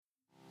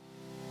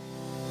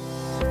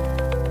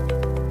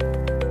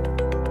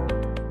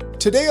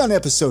Today on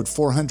episode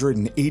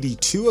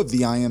 482 of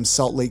the I Am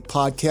Salt Lake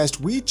podcast,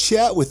 we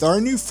chat with our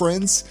new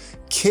friends,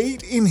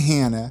 Kate and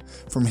Hannah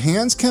from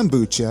Hans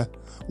Kombucha.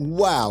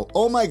 Wow,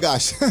 oh my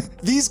gosh,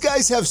 these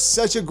guys have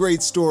such a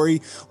great story.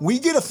 We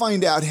get to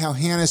find out how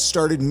Hannah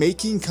started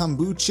making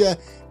kombucha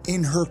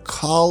in her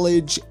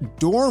college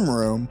dorm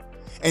room,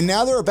 and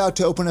now they're about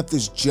to open up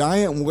this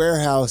giant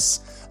warehouse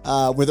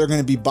where they're going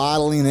to be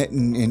bottling it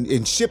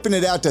and shipping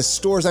it out to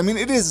stores. I mean,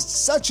 it is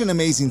such an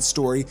amazing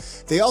story.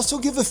 They also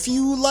give a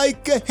few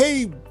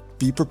hey,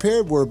 be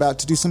prepared. We're about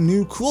to do some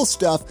new cool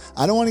stuff.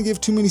 I don't want to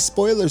give too many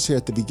spoilers here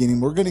at the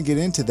beginning. We're going to get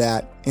into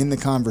that in the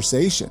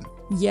conversation.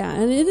 Yeah,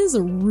 and it is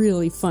a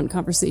really fun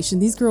conversation.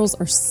 These girls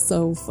are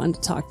so fun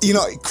to talk to. You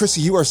know,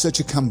 Chrissy, you are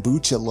such a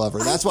kombucha lover.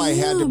 That's why I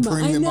had to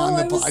bring them on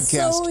the podcast.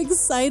 I was so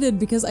excited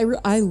because I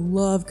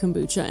love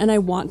kombucha and I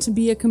want to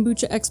be a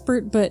kombucha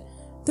expert, but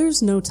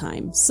there's no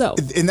time. So,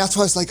 and that's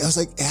why I was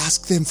like,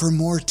 ask them for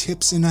more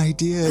tips and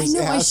ideas. I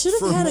know, I should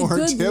have had a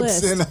good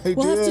list.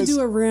 We'll have to do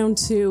a round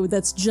 2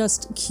 that's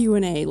just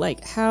Q&A,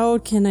 like how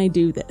can I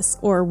do this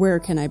or where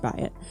can I buy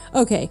it?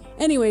 Okay,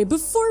 anyway,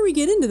 before we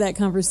get into that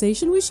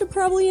conversation, we should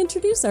probably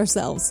introduce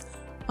ourselves.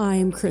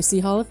 I'm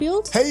Chrissy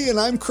Hollifield. Hey, and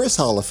I'm Chris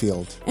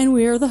Hollifield. And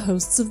we are the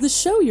hosts of the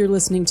show you're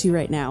listening to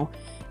right now.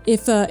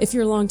 If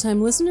you're a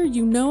longtime listener,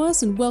 you know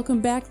us and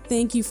welcome back.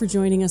 Thank you for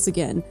joining us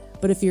again.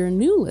 But if you're a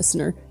new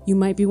listener, you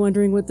might be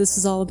wondering what this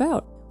is all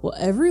about. Well,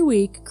 every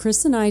week,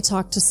 Chris and I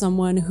talk to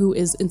someone who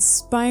is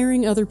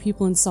inspiring other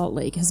people in Salt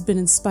Lake, has been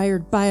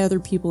inspired by other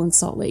people in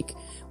Salt Lake.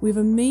 We have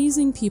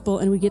amazing people,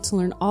 and we get to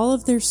learn all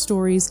of their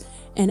stories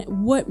and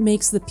what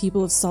makes the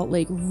people of Salt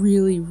Lake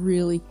really,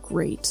 really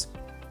great.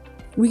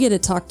 We get to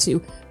talk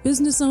to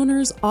business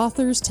owners,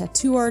 authors,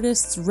 tattoo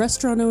artists,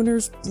 restaurant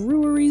owners,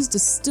 breweries,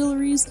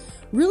 distilleries,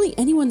 really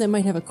anyone that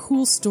might have a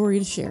cool story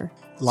to share.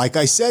 Like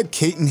I said,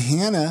 Kate and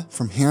Hannah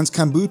from Hans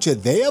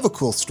Kombucha, they have a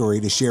cool story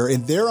to share,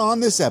 and they're on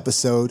this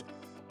episode.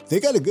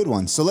 They got a good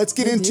one. So let's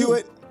get into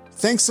it.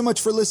 Thanks so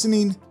much for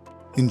listening.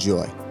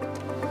 Enjoy.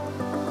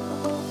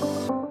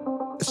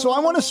 So I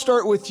want to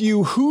start with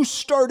you. Who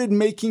started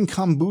making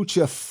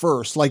kombucha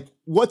first? Like,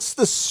 what's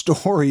the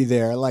story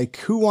there? Like,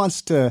 who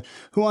wants to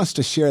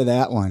share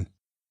that one?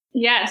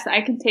 Yes,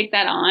 I can take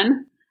that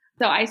on.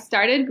 So I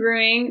started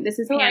brewing. This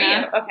is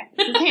Hannah. Okay,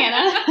 this is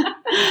Hannah.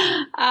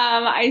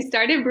 I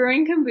started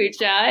brewing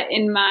kombucha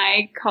in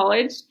my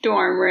college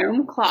dorm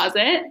room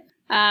closet.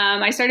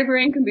 I started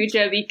brewing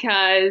kombucha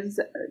because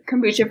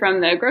kombucha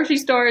from the grocery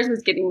stores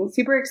was getting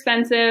super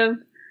expensive.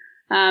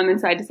 And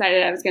so I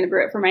decided I was going to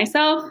brew it for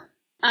myself.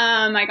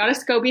 I got a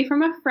SCOBY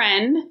from a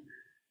friend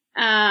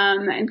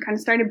and kind of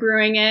started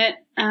brewing it.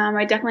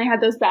 I definitely had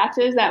those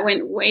batches that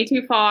went way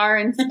too far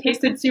and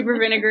tasted super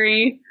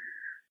vinegary.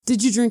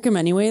 Did you drink them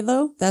anyway,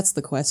 though? That's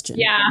the question.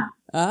 Yeah.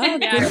 Oh, yeah.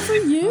 Good for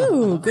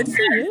you. Good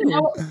for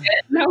you.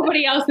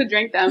 Nobody else would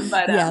drink them,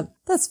 but yeah,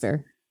 that's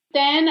fair.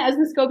 Then as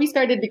the SCOBY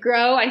started to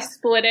grow, I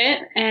split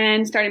it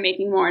and started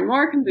making more and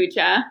more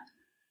kombucha,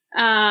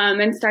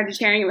 and started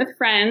sharing it with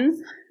friends.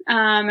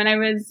 And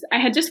I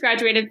had just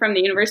graduated from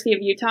the University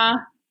of Utah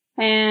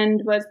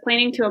and was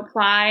planning to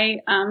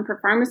apply for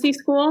pharmacy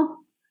school,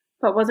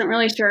 but wasn't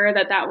really sure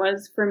that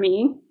was for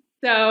me.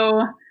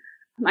 So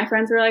my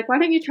friends were like, why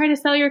don't you try to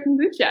sell your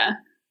kombucha?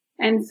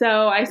 And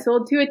so I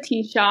sold to a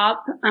tea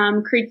shop,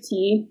 Creek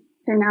Tea.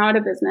 They're now out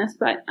of business,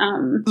 but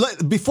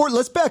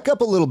let's back up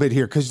a little bit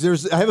here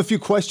because I have a few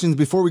questions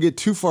before we get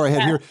too far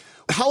ahead here.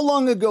 How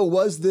long ago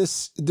was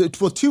this?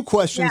 Well, 2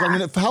 questions.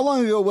 Yeah. How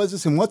long ago was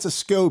this, and what's a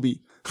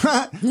SCOBY?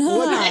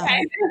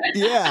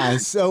 Yeah.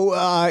 So,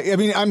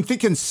 I'm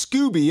thinking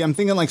Scooby. I'm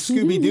thinking like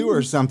Scooby-Doo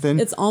or something.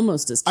 It's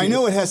almost as cute. I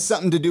know it has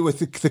something to do with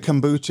the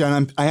kombucha,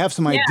 and I have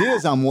some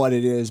ideas on what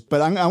it is, but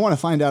I want to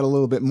find out a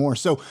little bit more.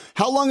 So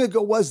how long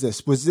ago was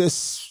this? Was this?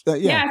 So I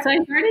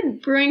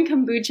started brewing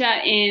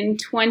kombucha in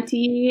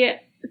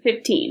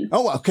 2015.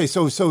 Oh, okay.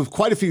 So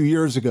quite a few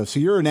years ago. So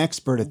you're an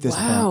expert at this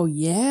point. Wow,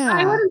 yeah.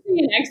 I wouldn't be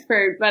an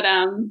expert, but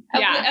a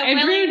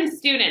willing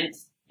student.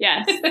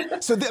 Yes.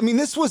 So,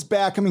 this was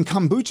back,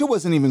 kombucha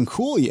wasn't even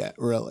cool yet,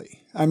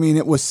 really.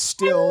 It was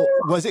still,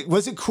 was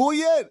it cool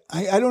yet?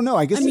 I don't know.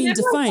 I guess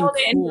define cool.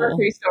 In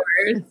grocery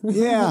stores.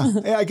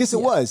 Yeah, I guess it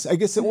was.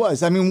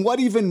 What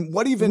even?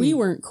 We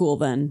weren't cool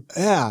then.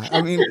 Yeah,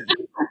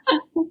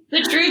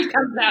 The truth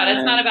comes out.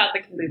 It's not about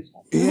the kombucha.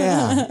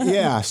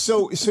 Yeah.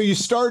 So you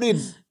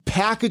started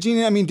packaging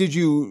it. Did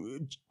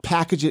you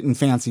package it in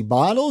fancy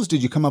bottles?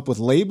 Did you come up with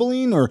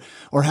labeling, or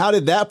how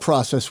did that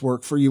process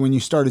work for you when you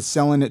started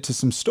selling it to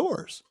some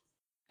stores?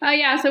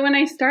 So when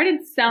I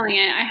started selling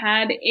it, I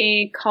had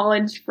a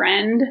college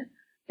friend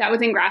that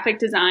was in graphic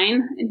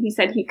design, and he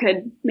said he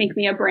could make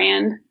me a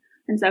brand.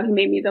 And so he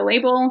made me the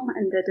label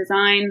and the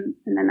design,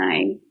 and then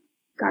I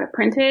got it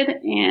printed.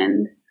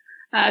 And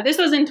this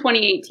was in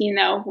 2018,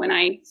 though, when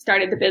I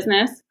started the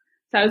business.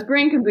 So I was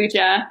brewing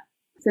kombucha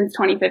since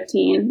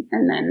 2015,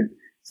 and then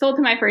sold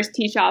to my first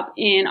tea shop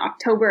in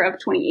October of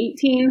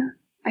 2018.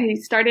 I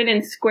started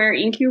in Square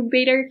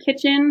Incubator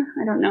Kitchen.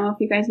 I don't know if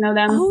you guys know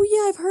them. Oh,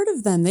 yeah, I've heard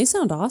of them. They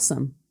sound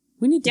awesome.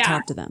 We need to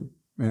talk to them.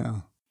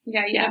 Yeah.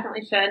 Yeah, you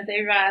definitely should.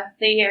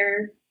 They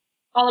are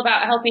all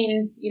about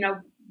helping,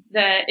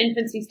 the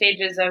infancy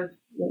stages of,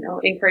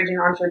 encouraging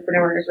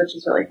entrepreneurs, which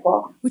is really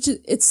cool.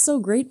 It's so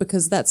great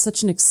because that's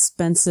such an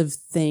expensive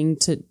thing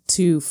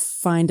to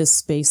find a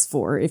space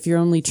for if you're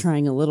only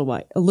trying a little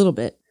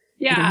bit.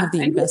 Yeah. You don't have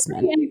the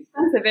investment. It was pretty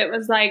inexpensive. It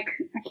was like,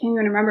 I can't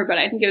even remember, but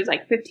I think it was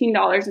like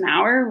 $15 an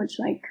hour, which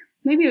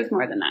maybe it was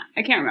more than that.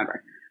 I can't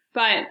remember.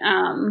 But,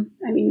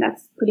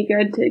 that's pretty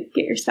good to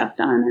get your stuff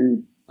done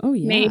and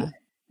made.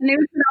 And they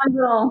would put on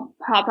little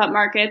pop-up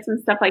markets and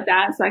stuff like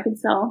that, so I could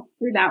sell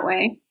through that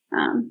way.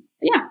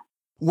 Yeah.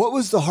 What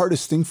was the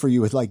hardest thing for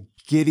you with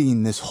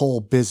getting this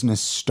whole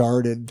business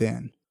started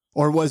then?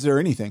 Or was there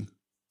anything?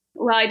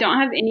 Well, I don't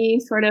have any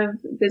sort of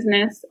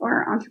business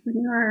or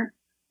entrepreneur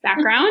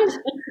background.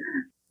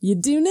 You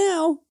do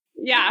now.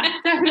 Yeah,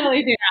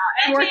 definitely do now.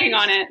 I'm working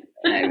on it.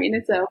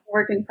 It's a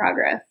work in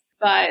progress,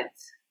 but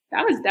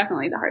that was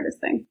definitely the hardest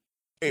thing.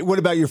 What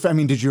about your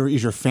family? Is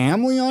your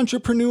family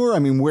entrepreneur?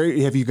 Where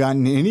have you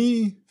gotten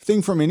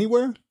anything from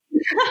anywhere?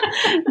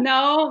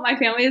 No, my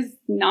family is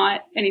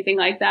not anything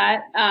like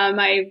that.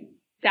 My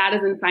dad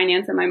is in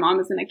finance and my mom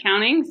is in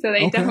accounting, so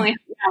they definitely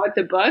help me out with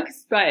the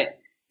books, but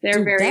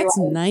they're That's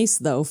nice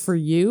though for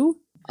you.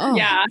 Oh,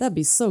 yeah, that'd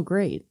be so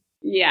great.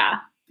 Yeah,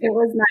 it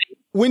was nice.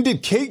 When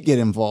did Kate get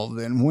involved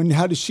then?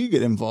 How did she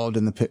get involved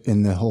in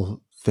the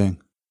whole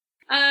thing?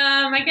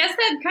 I guess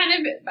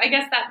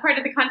that part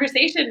of the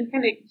conversation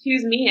kind of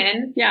cues me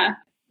in. Yeah.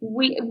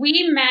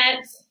 We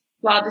met,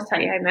 well, I'll just tell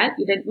you how I met.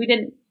 We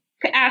didn't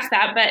ask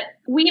that, but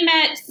we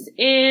met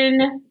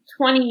in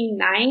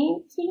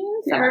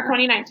 2019, summer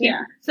 2019.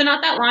 Yeah. So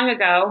not that long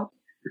ago.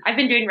 I've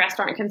been doing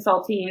restaurant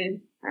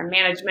consulting,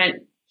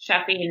 management,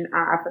 chefing,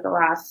 for the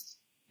last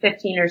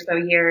 15 or so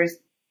years.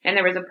 And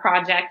there was a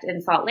project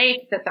in Salt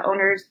Lake that the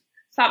owners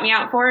sought me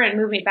out for and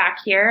moved me back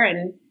here,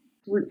 and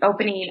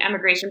opening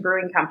Emigration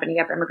Brewing Company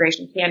up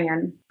Emigration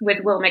Canyon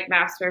with Will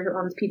McMaster, who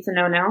owns Pizza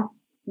No No.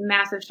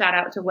 Massive shout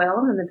out to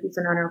Will and the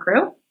Pizza No No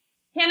crew.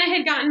 Hannah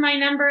had gotten my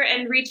number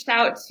and reached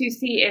out to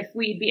see if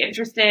we'd be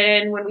interested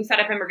in, when we set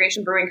up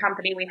Emigration Brewing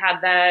Company, we had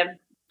the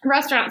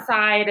restaurant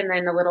side and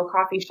then a little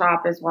coffee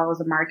shop as well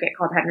as a market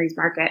called Henry's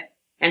Market.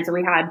 And so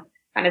we had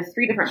kind of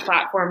 3 different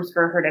platforms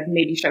for her to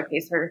maybe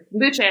showcase her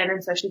kombucha.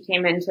 And so she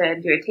came in to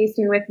do a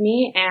tasting with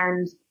me,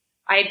 and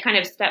I had kind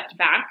of stepped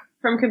back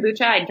from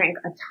kombucha. I drank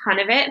a ton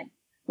of it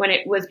when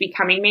it was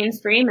becoming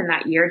mainstream in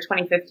that year,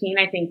 2015.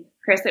 I think,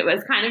 Chris, it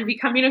was kind of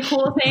becoming a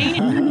cool thing.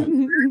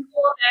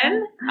 Cool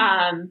then.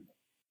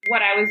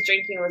 What I was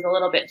drinking was a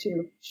little bit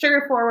too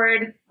sugar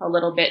forward, a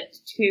little bit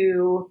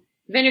too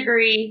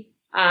vinegary.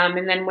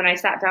 And then when I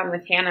sat down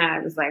with Hannah, I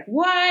was like,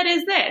 what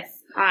is this?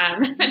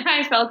 And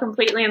I fell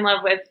completely in love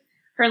with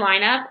her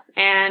lineup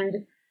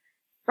and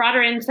brought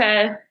her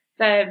into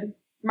the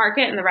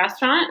market and the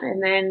restaurant.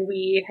 And then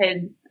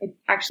I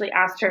actually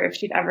asked her if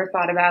she'd ever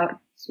thought about,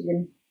 so we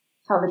can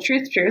tell the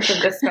truth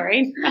of this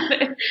story.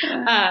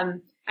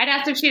 I'd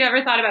asked if she'd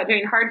ever thought about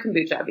doing hard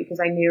kombucha, because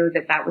I knew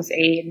that was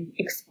an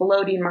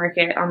exploding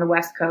market on the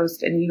West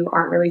Coast, and you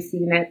aren't really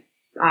seeing it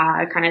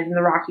kind of in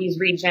the Rockies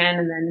region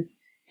and then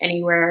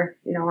anywhere,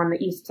 on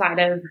the east side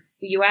of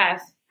the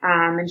U.S.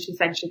 And she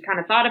said she kind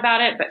of thought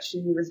about it, but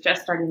she was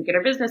just starting to get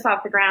her business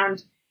off the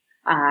ground.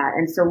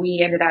 And so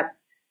we ended up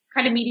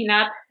kind of meeting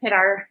up at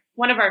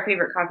one of our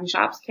favorite coffee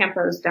shops,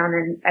 Campo's down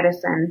in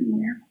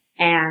Edison,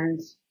 and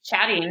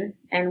chatting.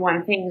 And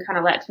one thing kind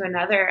of led to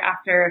another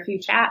after a few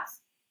chats.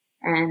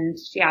 And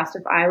she asked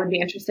if I would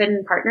be interested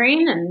in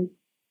partnering and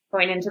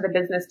going into the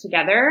business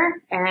together.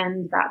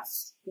 And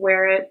that's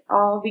where it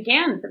all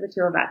began for the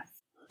two of us.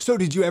 So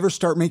did you ever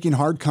start making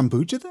hard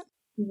kombucha then?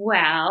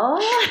 Well,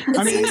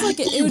 it seems like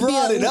it would be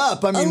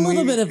a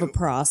little bit of a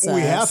process.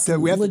 We have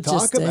to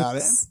talk about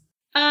it.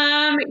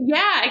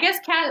 I guess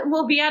Kat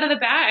will be out of the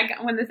bag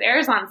when this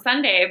airs on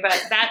Sunday,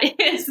 but that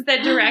is the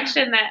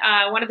direction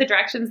that, one of the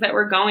directions that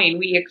we're going.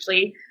 We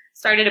actually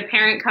started a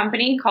parent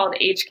company called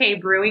HK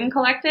Brewing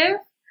Collective.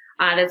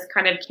 That's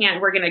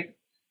we're going to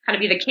kind of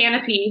be the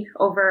canopy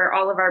over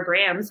all of our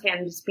brands,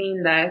 and just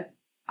being the,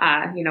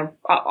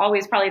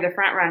 always probably the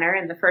front runner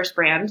and the first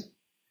brand,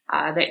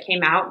 that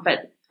came out.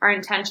 But our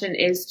intention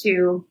is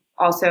to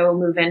also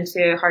move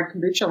into hard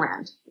kombucha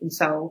land. And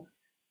so,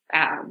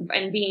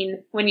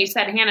 when you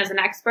said Hannah's an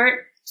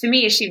expert, to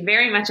me, she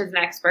very much is an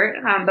expert,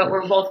 but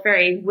we're both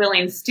very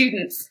willing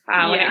students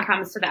when it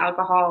comes to the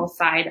alcohol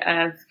side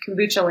of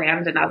kombucha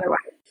land and otherwise.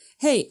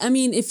 Hey,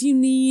 if you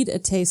need a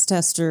taste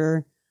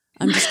tester,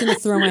 I'm just going to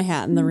throw my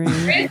hat in the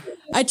ring.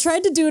 I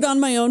tried to do it on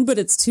my own, but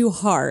it's too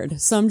hard.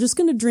 So I'm just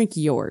going to drink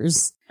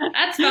yours.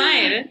 That's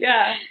fine.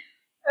 Yeah,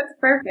 that's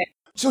perfect.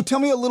 So tell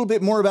me a little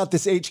bit more about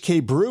this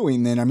HK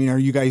Brewing then. Are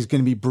you guys going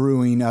to be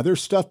brewing other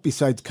stuff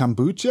besides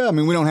kombucha?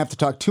 We don't have to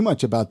talk too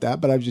much about that,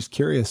 but I was just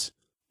curious.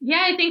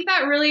 Yeah, I think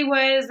that really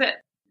was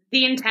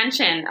the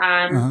intention.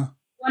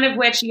 One of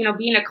which,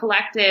 being a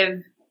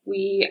collective,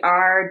 we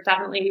are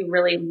definitely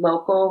really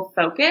local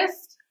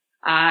focused.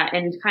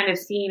 And kind of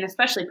seeing,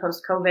 especially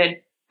post-COVID,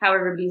 how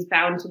everybody's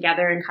bound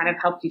together and kind of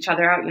helped each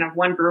other out.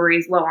 One brewery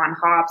is low on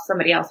hops,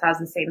 somebody else has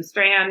the same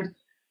strand.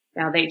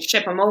 they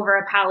ship them over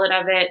a pallet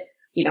of it.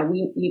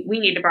 We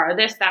need to borrow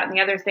this, that, and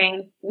the other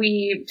thing.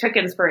 We took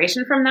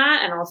inspiration from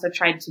that and also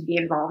tried to be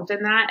involved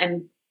in that,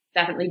 and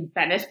definitely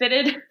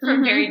benefited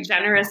from very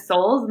generous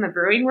souls in the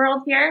brewing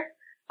world here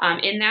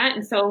in that.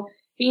 And so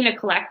being a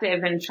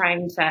collective and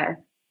trying to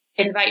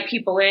invite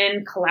people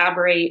in,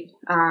 collaborate,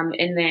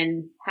 and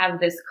then have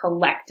this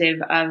collective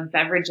of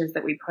beverages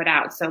that we put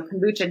out. So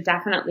kombucha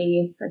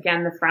definitely,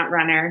 again, the front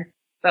runner,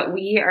 but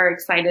we are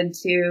excited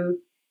to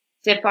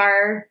dip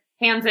our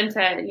hands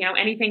into,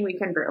 anything we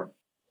can brew.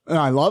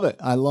 I love it.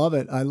 I love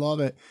it. I love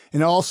it.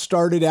 And it all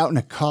started out in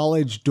a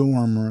college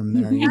dorm room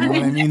there. You know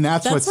what I mean?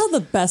 That's how the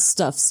best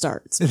stuff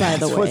starts, by the way.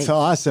 That's what's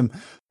awesome.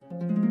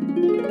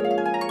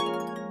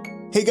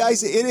 Hey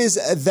guys, it is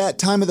that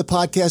time of the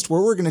podcast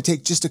where we're going to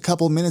take just a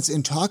couple minutes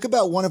and talk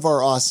about one of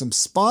our awesome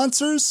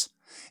sponsors.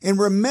 And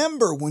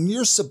remember, when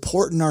you're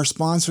supporting our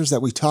sponsors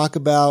that we talk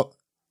about,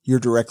 you're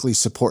directly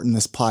supporting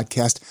this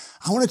podcast.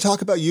 I want to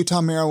talk about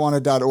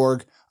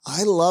UtahMarijuana.org.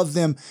 I love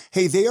them.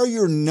 Hey, they are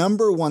your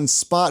number one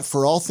spot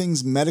for all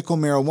things medical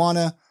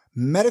marijuana,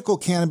 medical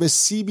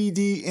cannabis,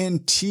 CBD, and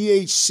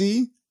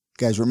THC.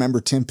 Guys,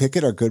 remember Tim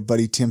Pickett, our good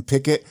buddy Tim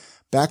Pickett,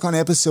 back on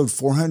episode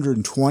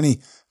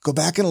 420. Go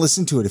back and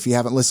listen to it if you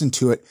haven't listened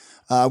to it.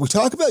 We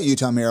talk about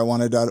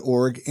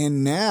UtahMarijuana.org,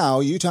 and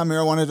now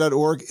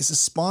UtahMarijuana.org is a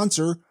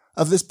sponsor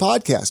of this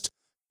podcast.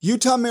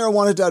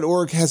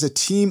 UtahMarijuana.org has a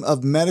team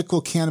of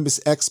medical cannabis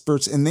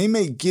experts, and they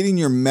make getting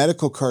your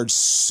medical card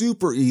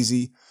super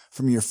easy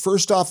from your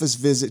first office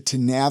visit to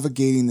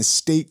navigating the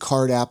state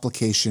card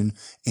application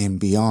and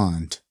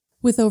beyond.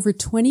 With over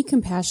 20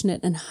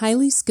 compassionate and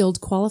highly skilled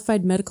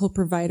qualified medical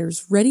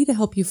providers ready to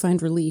help you find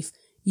relief,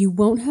 you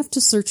won't have to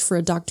search for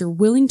a doctor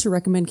willing to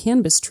recommend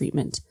cannabis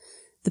treatment.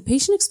 The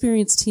patient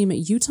experience team at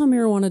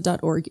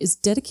UtahMarijuana.org is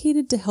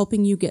dedicated to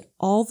helping you get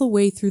all the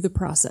way through the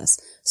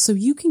process so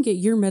you can get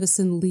your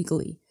medicine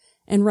legally.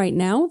 And right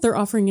now, they're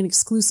offering an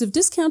exclusive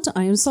discount to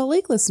I Am Salt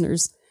Lake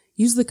listeners.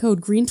 Use the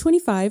code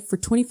GREEN25 for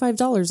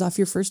 $25 off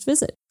your first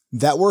visit.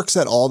 That works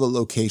at all the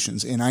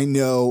locations. And I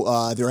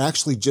know they're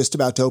actually just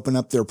about to open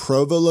up their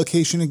Provo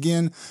location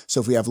again.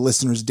 So if we have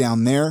listeners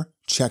down there,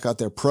 check out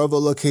their Provo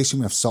location.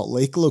 We have Salt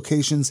Lake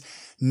locations.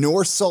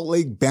 North Salt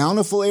Lake,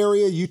 Bountiful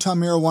area,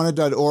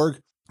 UtahMarijuana.org.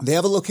 They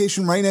have a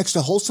location right next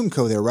to Wholesome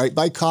Co. there, right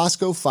by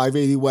Costco,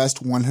 580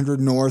 West, 100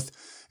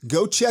 North.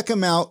 Go check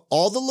them out.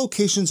 All the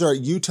locations are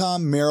at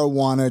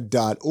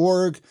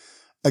UtahMarijuana.org.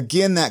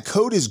 Again, that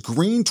code is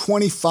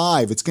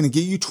GREEN25. It's going to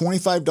get you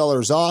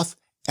 $25 off,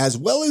 as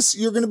well as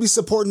you're going to be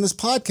supporting this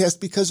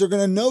podcast because they're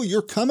going to know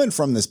you're coming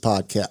from this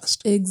podcast.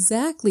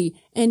 Exactly.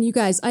 And you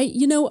guys,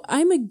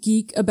 I'm a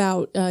geek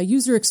about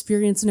user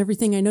experience and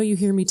everything. I know you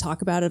hear me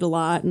talk about it a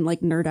lot and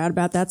like nerd out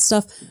about that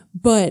stuff,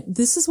 but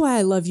this is why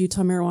I love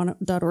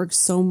UtahMarijuana.org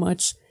so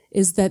much,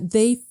 is that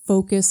they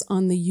focus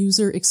on the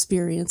user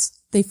experience.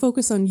 They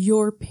focus on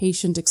your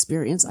patient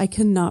experience. I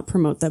cannot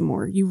promote them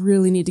more. You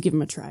really need to give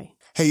them a try.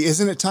 Hey,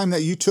 isn't it time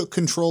that you took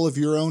control of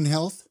your own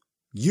health?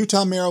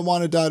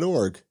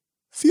 UtahMarijuana.org.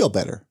 Feel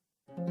better.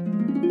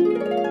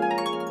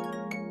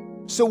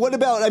 So what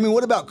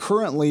about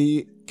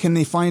currently? Can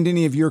they find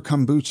any of your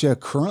kombucha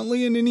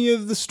currently in any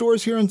of the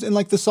stores here in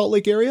like the Salt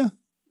Lake area?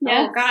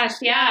 Yes. Oh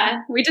gosh,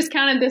 yeah. We just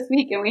counted this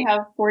week and we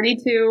have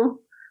 42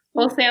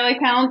 wholesale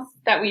accounts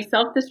that we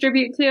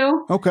self-distribute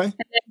to. Okay. And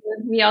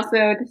then we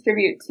also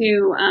distribute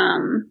to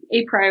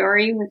A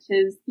Priori, which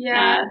is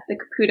the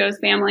Caputo's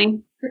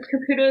family. The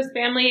Caputo's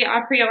family, A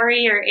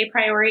Priori or A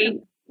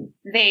Priori,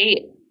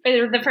 they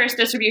were the first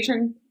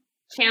distribution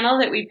channel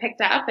that we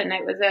picked up, and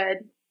it was a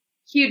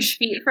huge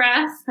feat for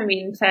us. I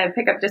mean, to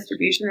pick up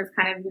distribution is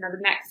kind of, the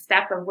next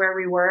step of where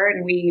we were,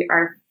 and we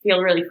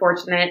feel really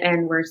fortunate,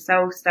 and we're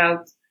so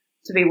stoked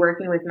to be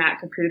working with Matt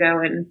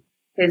Caputo and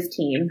his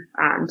team.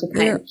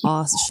 They're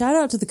awesome. Shout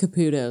out to the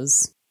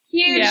Caputos.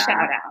 Huge shout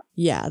out.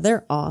 Yeah,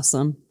 they're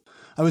awesome.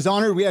 I was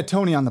honored. We had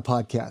Tony on the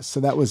podcast,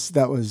 so that was.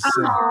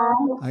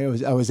 I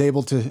was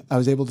able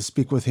to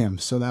speak with him,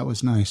 so that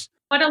was nice.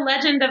 What a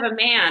legend of a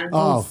man!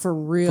 Oh, for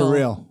real, for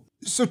real.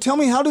 So tell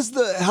me, how does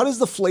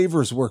the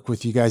flavors work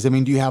with you guys? I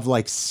mean, do you have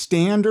like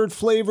standard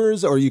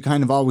flavors, or are you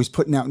kind of always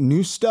putting out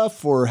new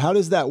stuff, or how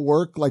does that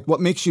work? Like,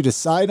 what makes you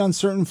decide on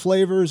certain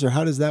flavors, or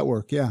how does that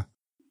work? Yeah,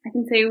 I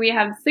can say we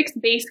have 6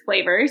 base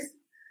flavors.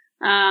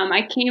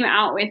 I came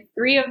out with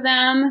 3 of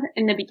them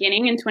in the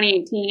beginning in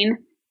 2018.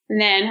 And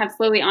then have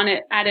slowly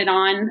added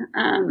on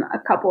a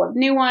couple of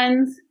new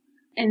ones.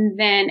 And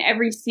then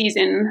every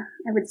season,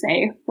 I would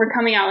say, we're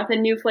coming out with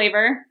a new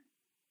flavor.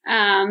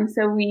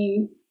 So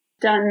we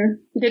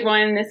did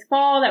one this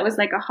fall that was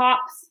like a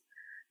hops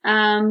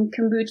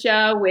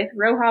kombucha with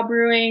Roja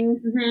Brewing.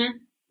 Mm-hmm.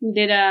 We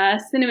did a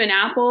cinnamon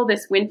apple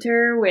this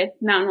winter with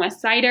Mountain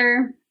West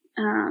cider.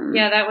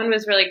 That one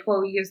was really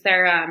cool. We used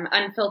their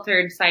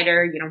unfiltered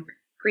cider,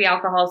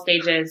 pre-alcohol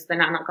stages, the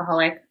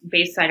non-alcoholic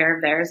base cider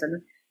of theirs,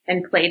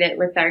 and played it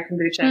with our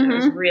kombucha. Mm-hmm. It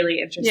was really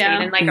interesting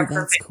and like a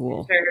perfect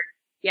cool.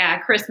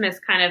 Christmas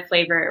kind of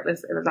flavor. It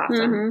was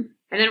awesome. Mm-hmm.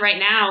 And then right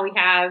now we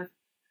have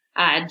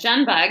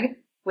Junbug,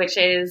 which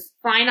is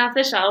flying off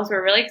the shelves.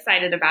 We're really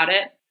excited about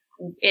it.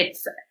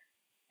 It's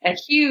a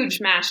huge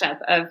mashup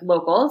of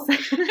locals.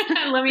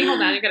 Let me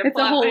hold on. I'm gonna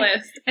pull a whole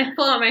list and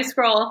pull out my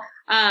scroll.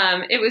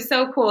 It was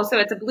so cool. So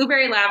it's a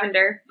blueberry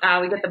lavender.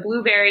 We get the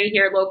blueberry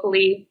here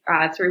locally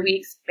through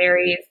Weeks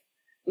Berries.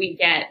 We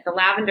get the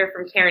lavender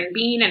from Karen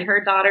Bean and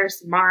her daughter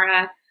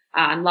Samara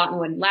on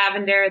Lawtonwood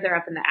Lavender. They're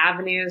up in the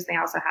avenues. They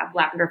also have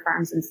lavender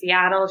farms in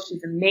Seattle.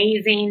 She's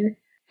amazing.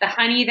 The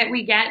honey that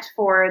we get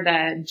for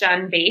the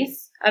Jun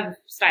base of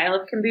style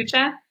of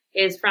kombucha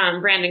is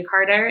from Brandon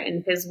Carter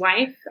and his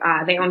wife.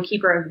 They own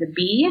Keeper of the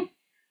Bee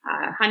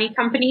honey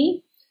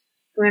company.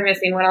 Who am I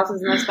missing? What else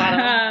is in this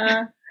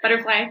bottle?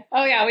 Butterfly.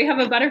 Oh yeah, we have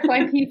a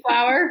butterfly pea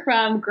flower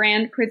from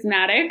Grand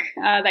Prismatic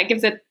that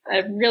gives it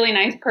a really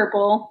nice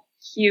purple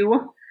hue.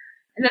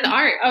 And then the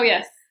art. Oh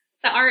yes,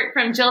 the art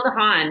from Jill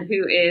DeHaan,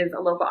 who is a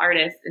local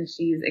artist, and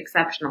she's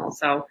exceptional.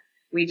 So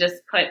we just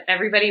put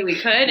everybody we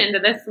could into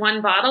this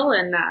one bottle,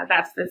 and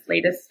that's this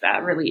latest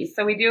release.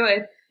 So we do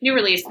a new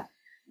release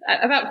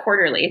about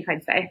quarterly,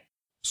 I'd say.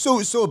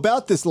 So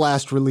about this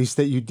last release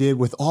that you did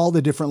with all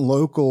the different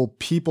local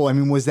people, I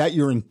mean, was that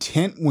your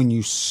intent when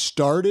you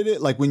started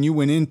it? Like when you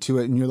went into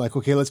it and you're like,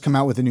 okay, let's come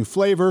out with a new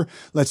flavor.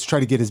 Let's try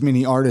to get as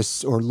many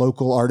artists or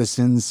local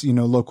artisans,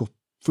 local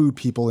food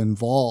people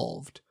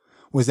involved.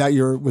 Was that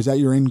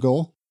your end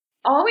goal?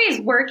 Always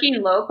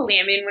working locally.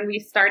 I mean, when we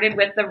started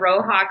with the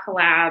Roja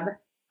collab,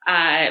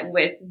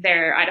 with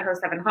their Idaho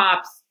 7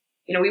 hops,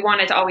 we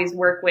wanted to always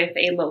work with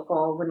a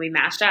local when we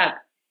mashed up.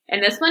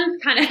 And this one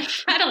kind of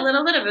had a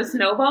little bit of a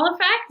snowball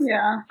effect.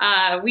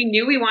 Yeah. We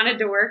knew we wanted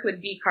to work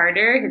with B.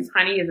 Carter. His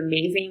honey is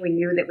amazing. We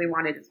knew that we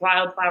wanted his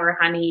wildflower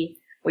honey.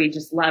 We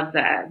just loved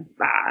the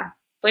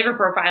flavor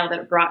profile that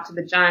it brought to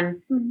the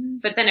Jun. Mm-hmm.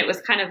 But then it was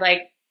kind of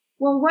like,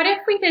 well, what if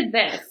we did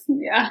this?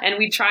 Yeah. And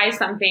we tried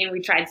something.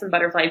 We tried some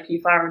butterfly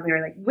pea flower, and we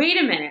were like, wait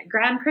a minute,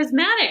 Grand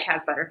Prismatic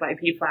has butterfly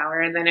pea flower.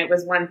 And then it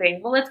was one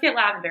thing, well, let's get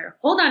lavender.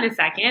 Hold on a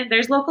second.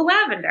 There's local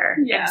lavender.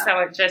 Yeah. And so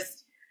it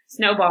just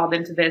snowballed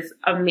into this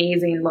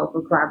amazing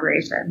local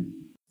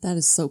collaboration. That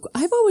is so cool.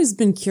 I've always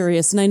been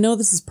curious, and I know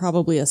this is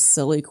probably a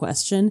silly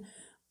question,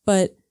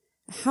 but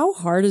how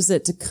hard is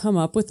it to come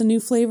up with a new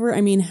flavor?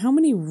 I mean, how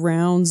many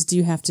rounds do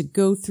you have to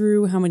go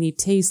through? How many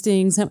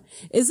tastings?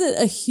 Is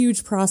it a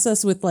huge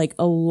process with like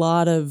a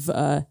lot of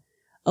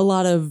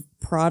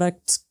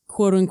product,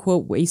 quote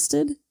unquote,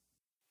 wasted?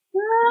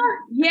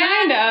 Yeah,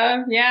 kind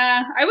of.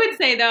 Yeah. I would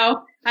say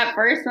though, at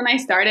first when I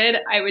started,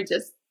 I would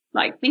just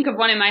like think of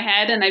one in my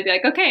head and I'd be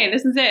like, okay,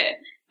 this is it.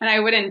 And I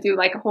wouldn't do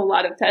like a whole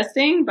lot of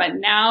testing, but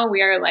now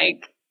we are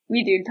like,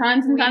 we do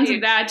tons and tons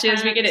of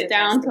batches. We get it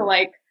down to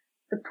like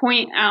the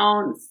 0.1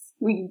 ounce.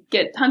 We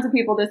get tons of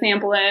people to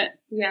sample it.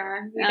 Yeah,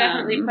 we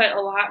definitely put a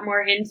lot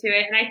more into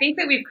it. And I think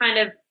that we've kind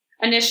of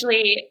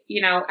initially,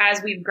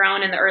 as we've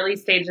grown in the early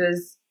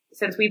stages,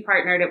 since we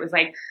partnered, it was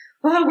like,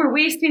 oh, we're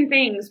wasting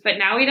things. But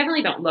now we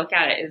definitely don't look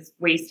at it as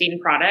wasting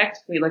product.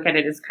 We look at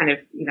it as kind of,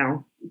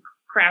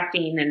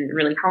 crafting and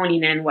really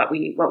honing in what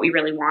we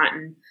really want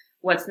and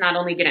what's not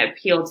only going to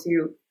appeal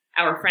to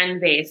our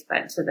friend base,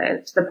 but to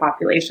the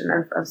population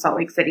of Salt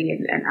Lake City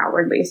and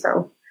outwardly.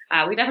 So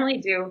we definitely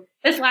do.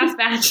 This last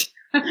batch,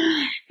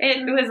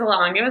 it was a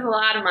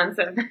lot of months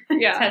of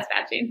test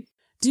batching.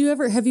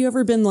 Have you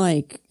ever been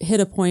like hit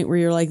a point where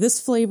you're like, this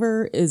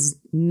flavor is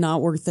not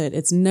worth it,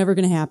 it's never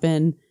going to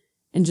happen,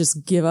 and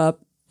just give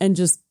up and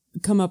just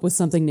come up with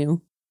something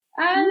new?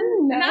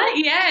 No. Not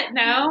yet.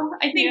 No,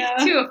 I think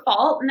to a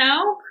fault.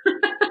 No.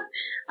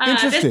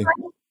 Interesting.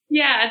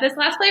 This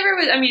last flavor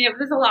was, it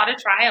was a lot of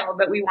trial,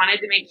 but we wanted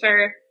to make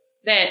sure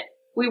that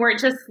we weren't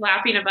just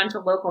slapping a bunch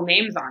of local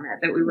names on it,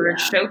 that we were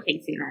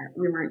showcasing it.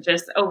 We weren't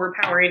just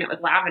overpowering it with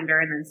lavender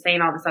and then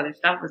saying all this other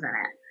stuff was in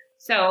it.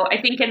 So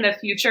I think in the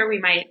future, we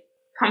might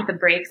pump the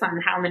brakes on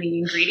how many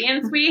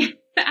ingredients we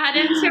add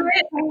into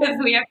it, because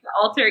we have to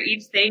alter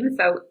each thing.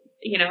 So,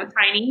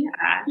 tiny.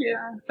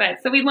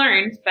 But so we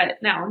learned, but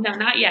no,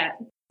 not yet.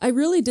 I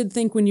really did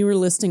think when you were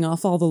listing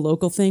off all the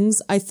local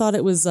things, I thought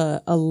it was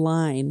a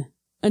line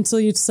until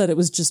you said it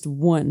was just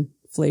one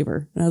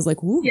flavor. And I was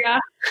like, woo. Yeah.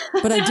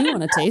 But I do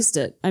want to taste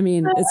it. I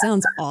mean, it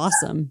sounds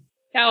awesome.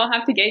 Yeah, we'll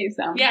have to get you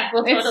some. Yeah,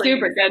 totally. It's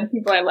super good.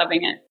 People are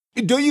loving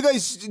it. Don't you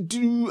guys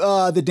do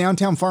the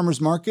downtown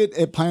farmers market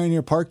at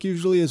Pioneer Park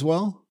usually as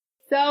well?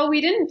 So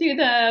we didn't do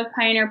the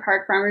Pioneer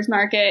Park Farmers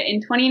Market.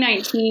 In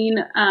 2019,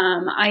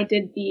 I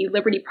did the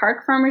Liberty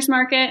Park Farmers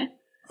Market,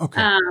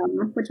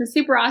 which was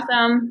super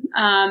awesome.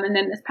 And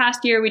then this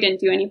past year, we didn't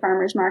do any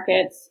farmers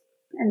markets.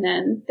 And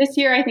then this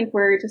year, I think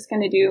we're just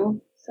going to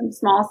do some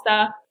small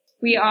stuff.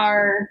 We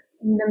are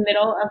in the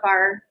middle of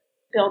our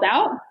build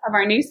out of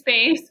our new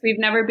space. We've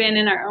never been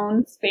in our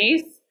own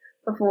space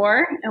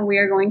before, and we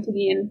are going to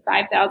be in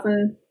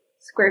 5,000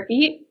 square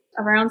feet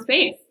of our own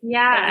space.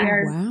 Yeah.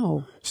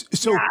 Wow.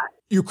 So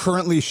you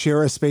currently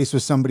share a space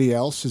with somebody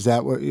else? Is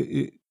that what?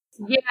 Yeah,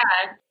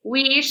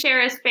 we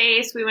share a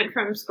space. We went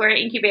from Square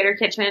Incubator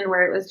Kitchen,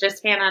 where it was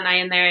just Hannah and I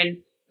in there, and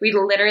we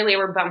literally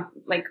were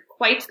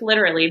quite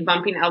literally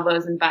bumping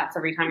elbows and butts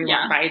every time we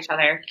walked by each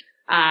other.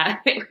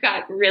 It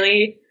got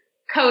really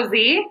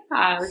cozy.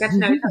 We got to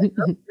know each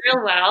other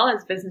real well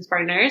as business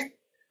partners.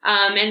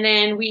 And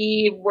then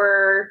we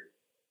were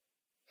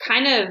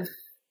kind of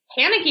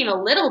panicking a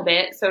little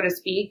bit, so to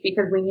speak,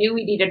 because we knew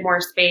we needed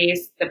more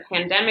space. The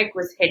pandemic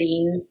was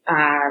hitting.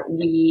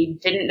 We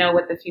didn't know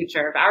what the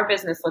future of our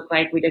business looked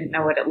like. We didn't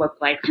know what it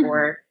looked like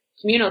for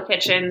communal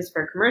kitchens,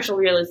 for commercial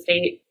real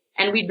estate.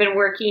 And we'd been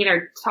working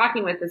or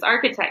talking with this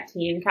architect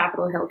team,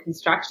 Capitol Hill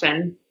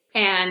Construction.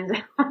 And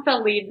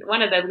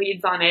one of the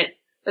leads on it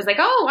was like,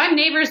 oh, I'm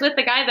neighbors with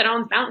the guy that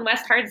owns Mountain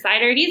West Hard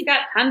Cider. He's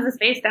got tons of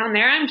space down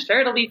there. I'm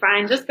sure it'll be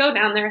fine. Just go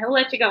down there. He'll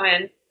let you go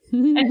in.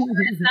 And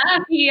sure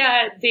enough,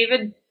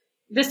 David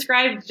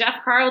described Jeff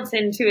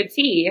Carlton to a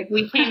T.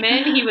 We came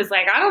in, he was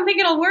like, I don't think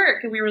it'll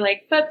work. And we were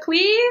like, but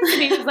please?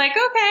 And he was like,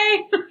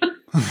 okay.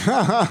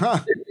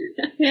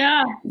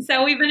 Yeah.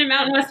 So we've been in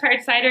Mountain West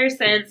Hard Cider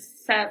since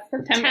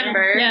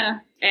September. Yeah.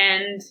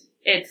 And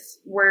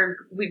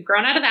we've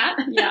grown out of that.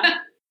 Yeah.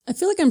 I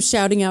feel like I'm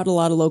shouting out a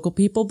lot of local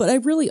people, but I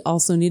really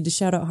also need to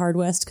shout out Hard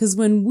West, because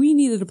when we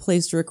needed a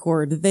place to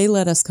record, they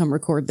let us come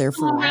record there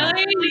for a while.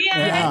 Really?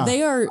 Yeah.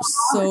 They are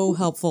so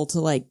helpful to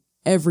like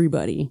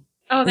everybody.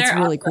 Oh, they're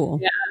really awesome. cool.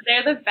 Yeah,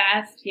 they're the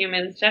best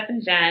humans, Jeff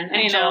and Jen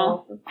and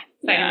Joel,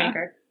 cider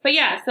maker. But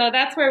yeah, so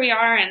that's where we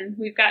are, and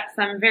we've got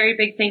some very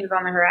big things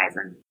on the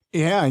horizon.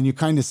 Yeah, and you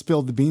kind of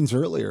spilled the beans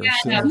earlier of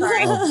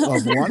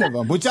one of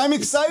them, which I'm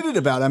excited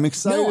about. I'm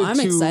excited. No, I'm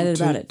excited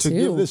about it to too.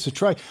 give this a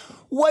try.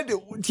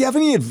 Do you have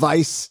any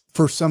advice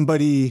for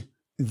somebody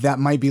that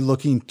might be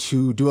looking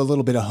to do a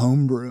little bit of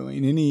home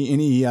brewing?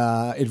 Any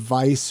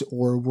advice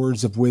or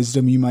words of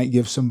wisdom you might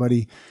give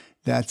somebody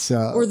that's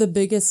or the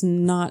biggest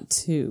not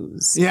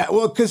tos? Yeah,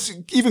 well, because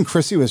even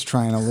Chrissy was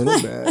trying a little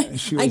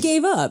bit. I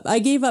gave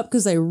up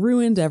because I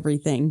ruined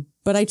everything,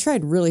 but I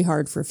tried really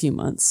hard for a few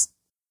months.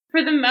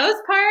 For the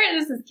most part,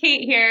 this is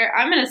Kate here.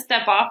 I'm going to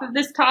step off of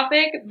this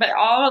topic, but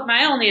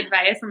my only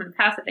advice, I'm going to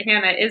pass it to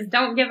Hannah, is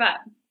don't give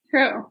up.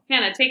 True.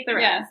 Hannah, take the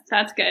rest. Yes,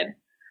 that's good.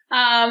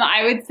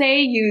 I would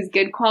say use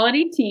good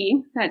quality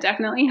tea. That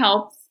definitely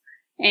helps.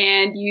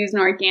 And use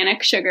an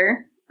organic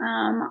sugar.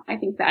 I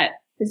think that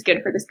is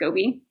good for the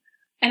SCOBY.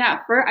 And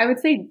at first, I would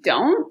say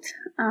don't.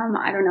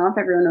 I don't know if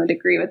everyone would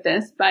agree with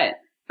this, but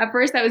at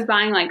first I was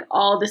buying like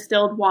all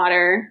distilled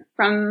water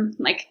from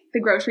like the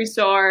grocery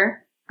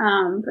store.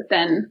 But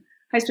then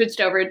I switched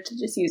over to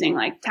just using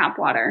like tap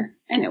water,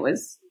 and it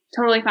was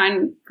totally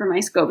fine for my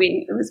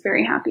SCOBY. It was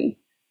very happy.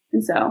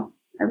 And so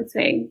I would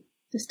say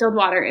distilled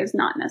water is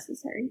not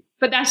necessary,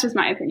 but that's just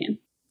my opinion.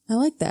 I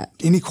like that.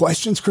 Any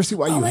questions, Chrissy,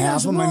 while you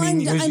have them? Well,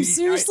 I'm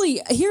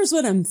seriously, here's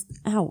what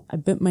ow, I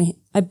bit my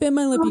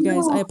lip, you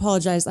guys. I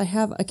apologize. I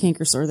have a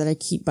canker sore that I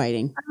keep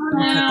biting.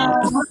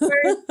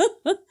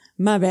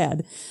 My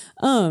bad.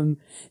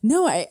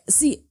 No, I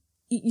see.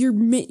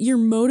 You're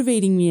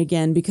motivating me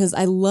again, because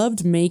I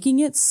loved making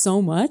it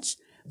so much,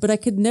 but I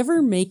could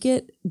never make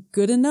it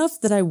good enough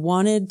that I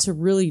wanted to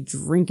really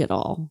drink it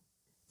all.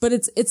 But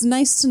it's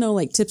nice to know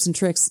like tips and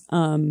tricks.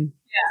 Yeah.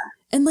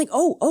 And like,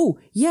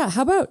 yeah.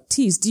 How about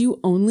teas? Do you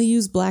only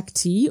use black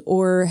tea,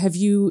 or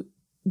do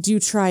you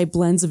try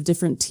blends of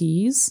different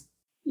teas?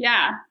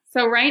 Yeah.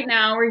 So right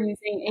now we're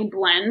using a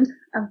blend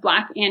of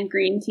black and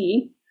green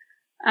tea.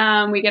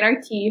 We get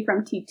our tea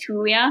from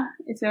Teatulia.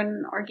 It's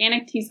an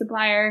organic tea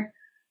supplier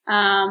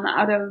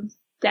out of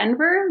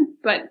Denver,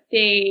 but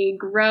they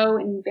grow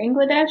in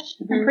Bangladesh,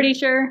 I'm pretty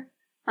sure.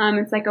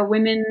 It's like a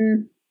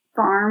women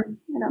farm.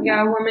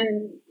 A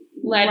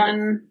woman-led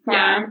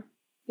farm.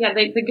 Yeah,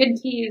 the good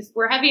teas,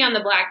 we're heavy on the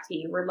black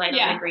tea. We're light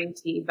on the green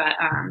tea. But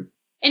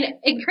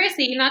and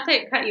Chrissy, not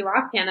to cut you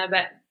off, Hannah,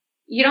 but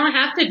you don't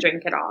have to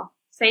drink it all.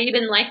 Say you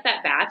didn't like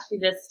that batch, you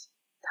just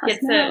get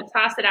to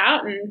toss it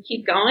out and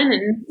keep going.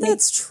 And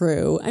that's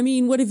true. I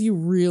mean, what have you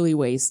really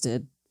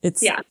wasted?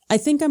 I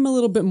think I'm a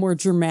little bit more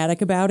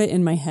dramatic about it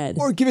in my head.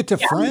 Or give it to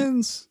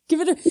friends.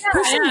 Here's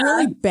some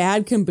really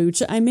bad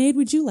kombucha I made.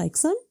 Would you like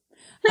some?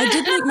 I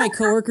did make my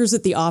coworkers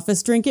at the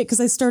office drink it,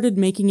 because I started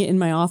making it in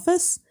my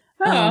office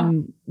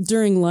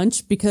during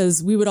lunch,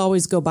 because we would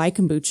always go buy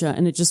kombucha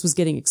and it just was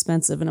getting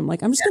expensive. And I'm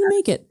like, I'm just going to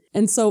make it.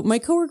 And so my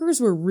coworkers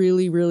were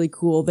really, really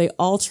cool. They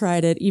all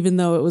tried it, even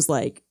though it was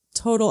like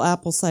total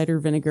apple cider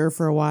vinegar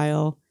for a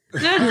while.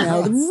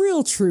 The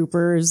real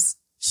troopers.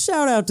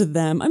 Shout out to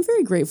them. I'm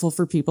very grateful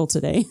for people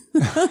today.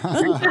 Do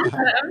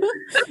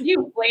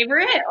you flavor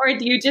it, or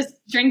do you just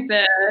drink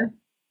the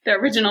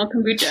original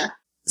kombucha?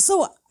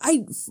 So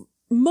I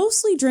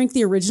mostly drank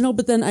the original,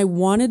 but then I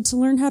wanted to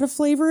learn how to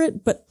flavor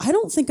it, but I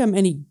don't think I'm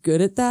any good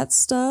at that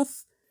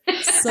stuff.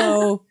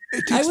 So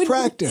it takes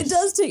practice. It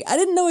does take. I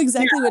didn't know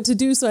exactly what to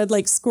do, so I'd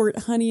like squirt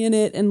honey in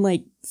it and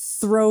like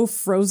throw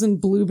frozen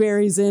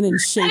blueberries in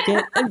and shake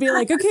it and be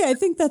like, okay, I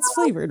think that's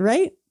flavored,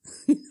 right?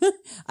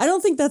 I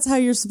don't think that's how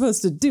you're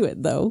supposed to do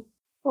it, though.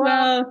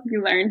 Well,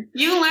 you learn.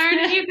 You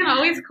can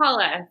always call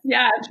us.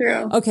 Yeah,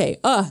 true. Okay.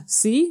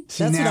 See?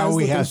 That's now what I was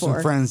we have for.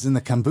 some friends in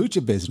the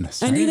kombucha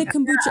business. I need a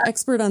kombucha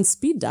expert on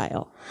speed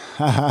dial.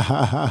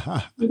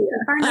 I'm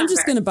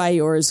just going to buy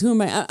yours. Who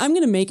am I? I'm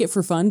going to make it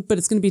for fun, but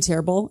it's going to be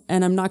terrible,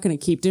 and I'm not going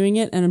to keep doing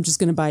it, and I'm just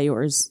going to buy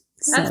yours.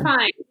 So. That's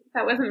fine.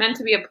 That wasn't meant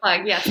to be a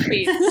plug. Yes,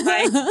 please. And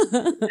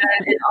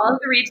all of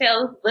the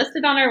retail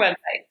listed on our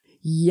website.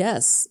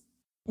 Yes.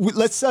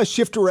 let's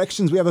shift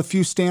directions. We have a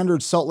few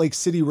standard Salt Lake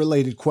City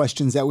related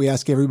questions that we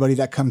ask everybody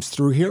that comes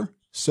through here.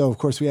 So, of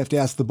course, we have to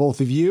ask the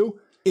both of you.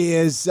 We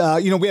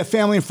have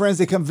family and friends.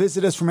 They come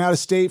visit us from out of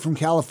state, from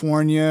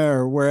California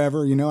or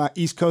wherever,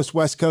 East Coast,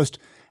 West Coast.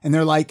 And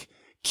they're like,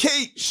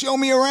 Kate, show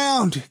me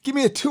around. Give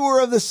me a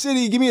tour of the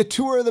city. Give me a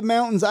tour of the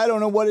mountains. I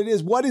don't know what it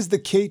is. What is the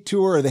Kate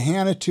tour or the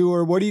Hannah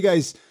tour? What do you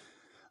guys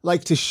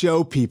like to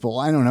show people?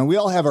 I don't know. We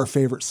all have our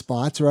favorite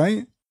spots,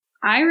 right?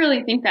 I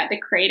really think that the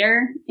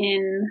crater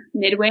in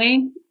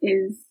Midway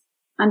is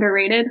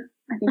underrated.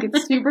 I think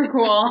it's super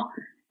cool.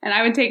 And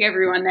I would take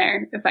everyone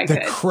there if I could.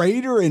 The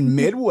crater in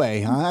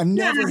Midway, huh? I've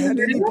never had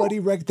anybody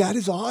that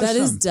is awesome. That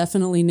is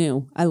definitely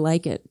new. I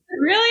like it.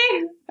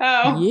 Really?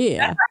 Oh.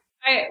 Yeah.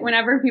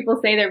 Whenever people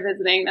say they're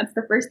visiting, that's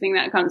the first thing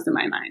that comes to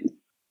my mind.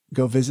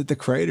 Go visit the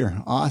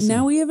crater. Awesome.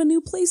 Now we have a new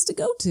place to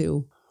go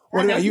to.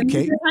 What about you, Kate?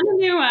 There's a ton of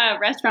new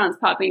restaurants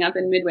popping up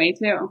in Midway,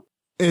 too.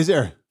 Is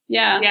there?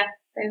 Yeah. Yeah.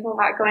 There's a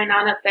lot going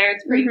on up there.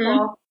 It's pretty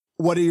cool.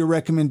 What are your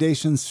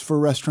recommendations for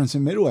restaurants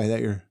in Midway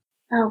that you're...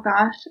 Oh,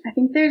 gosh.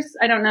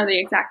 I don't know the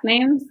exact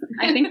names.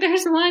 I think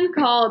there's one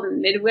called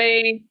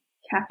Midway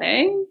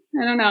Cafe.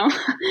 I don't know.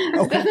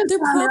 Okay. There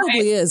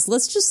probably is.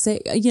 Let's just say,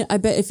 I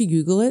bet if you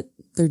Google it,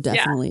 there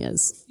definitely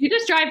is. You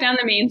just drive down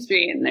the main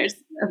street and there's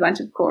a bunch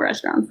of cool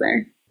restaurants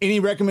there. Any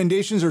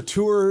recommendations or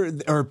tour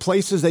or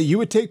places that you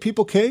would take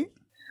people, Kate?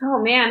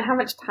 Oh, man. How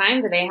much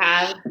time do they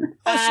have?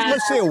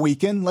 Let's say a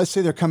weekend. Let's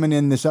say they're coming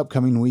in this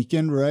upcoming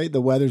weekend, right?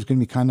 The weather's going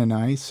to be kind of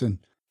nice. And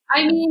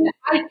I mean,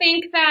 I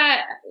think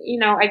that,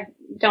 I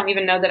don't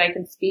even know that I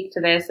can speak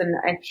to this, and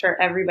I'm sure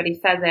everybody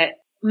says it.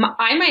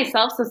 I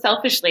myself, so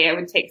selfishly, I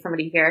would take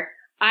somebody here.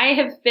 I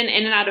have been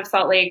in and out of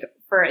Salt Lake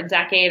for a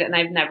decade, and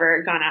I've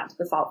never gone out to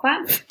the salt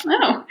flats.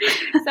 Oh.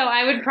 So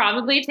I would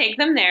probably take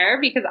them there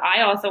because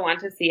I also want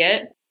to see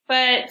it.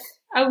 But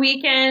a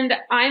weekend,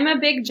 I'm a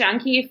big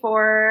junkie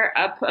for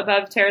up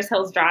above Terrace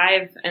Hills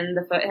Drive and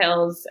the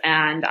foothills,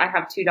 and I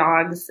have 2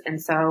 dogs, and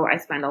so I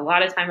spend a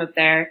lot of time up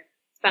there,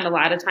 spend a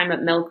lot of time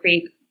at Mill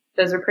Creek.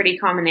 Those are pretty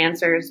common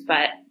answers,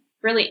 but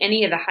really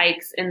any of the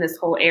hikes in this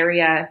whole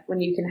area,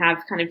 when you can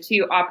have kind of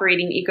 2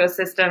 operating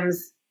ecosystems,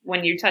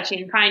 when you're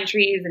touching pine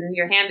trees and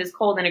your hand is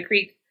cold in a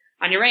creek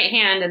on your right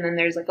hand, and then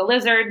there's like a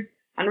lizard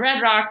on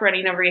Red Rock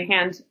running over your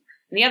hand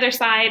on the other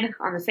side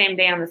on the same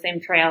day on the same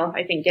trail.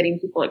 I think getting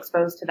people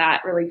exposed to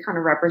that really kind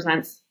of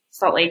represents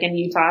Salt Lake and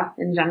Utah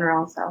in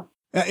general. So.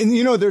 And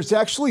there's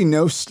actually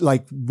no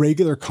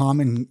regular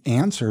common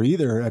answer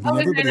either. I mean,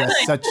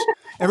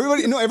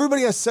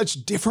 everybody has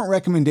such different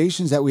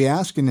recommendations that we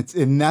ask,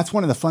 and that's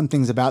one of the fun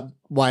things about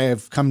why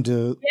I've come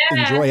to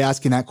enjoy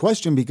asking that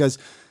question, because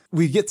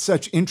we get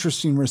such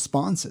interesting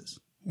responses,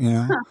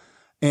 Huh.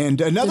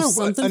 And another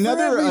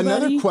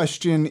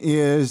question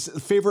is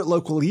favorite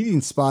local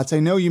eating spots. I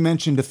know you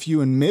mentioned a few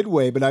in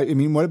Midway, but I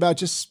mean, what about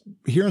just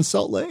here in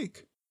Salt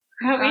Lake?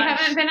 Oh, we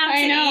haven't been out to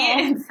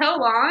eat in so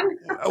long.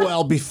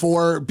 Well,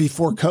 before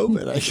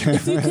COVID, I guess.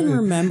 If you can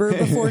remember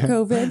before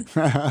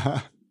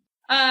COVID.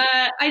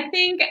 I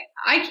think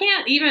I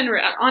can't even,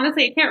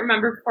 honestly, I can't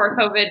remember before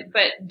COVID,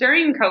 but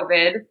during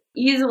COVID,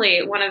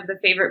 easily one of the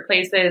favorite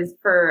places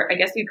for, I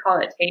guess you'd call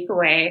it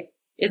takeaway,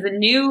 is a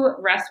new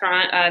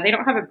restaurant. They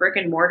don't have a brick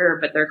and mortar,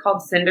 but they're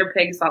called Cinder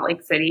Pig Salt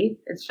Lake City.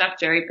 It's Chef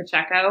Jerry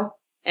Pacheco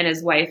and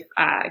his wife,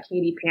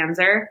 Katie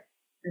Panzer.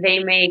 They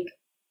make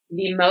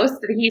the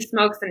most. He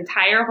smokes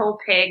entire whole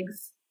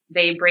pigs.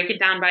 They break it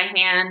down by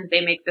hand.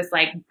 They make this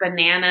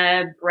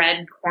banana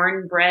bread,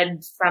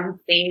 cornbread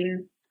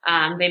something.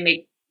 They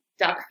make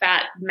duck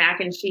fat mac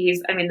and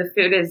cheese. I mean, the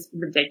food is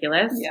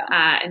ridiculous.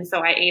 Yeah. And so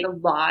I ate a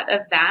lot of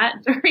that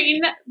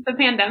during the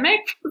pandemic.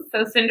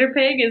 So Cinder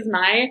Pig is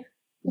my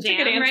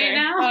jam right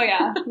now. Oh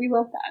yeah. We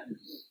love that.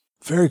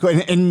 Very cool.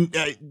 And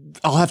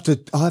I'll have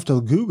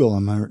to Google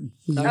them.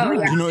 Do you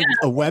know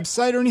a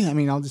website or anything? I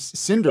mean, I'll just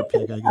Cinder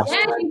Pig, I guess. Yeah,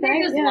 I think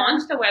they just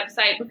launched a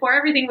website before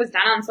everything was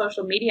done on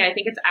social media. I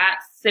think it's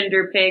at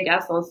Cinder Pig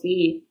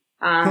SLC.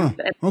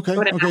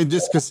 Okay.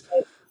 Just because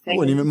I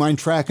wouldn't even mind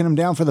tracking them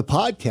down for the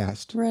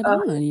podcast. Right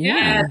on.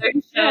 Yeah, they're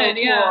so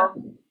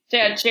cool.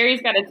 Yeah,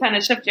 Jerry's got a ton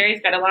of Chef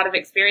Jerry's got a lot of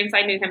experience.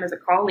 I knew him as a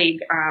colleague.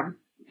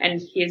 And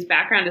his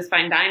background is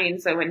fine dining.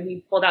 So when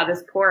he pulled out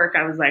this pork,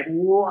 I was like,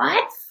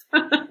 what?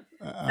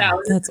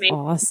 That's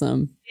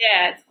awesome.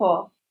 Yeah, it's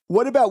cool.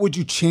 What about, would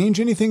you change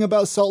anything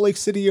about Salt Lake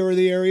City or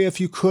the area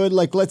if you could?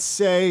 Like, let's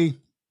say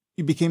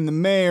you became the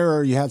mayor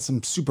or you had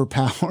some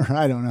superpower.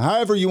 I don't know.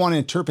 However you want to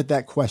interpret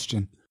that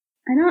question.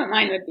 I know what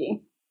mine would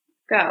be.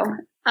 Go.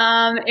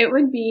 It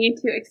would be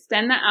to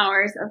extend the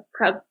hours of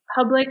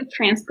public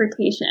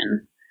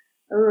transportation.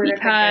 Ooh,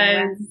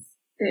 because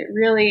it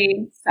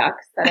really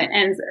sucks that it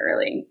ends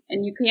early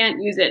and you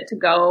can't use it to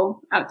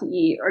go out to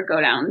eat or go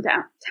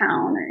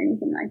downtown or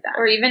anything like that.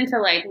 Or even to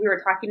we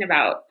were talking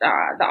about the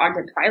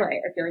Ogden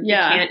Twilight. I feel like you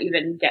can't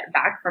even get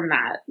back from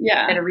that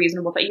at a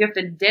reasonable time. You have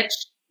to ditch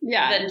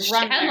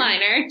the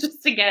headliner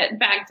just to get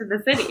back to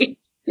the city.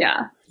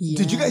 Yeah.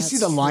 Did you guys see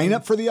the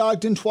lineup for the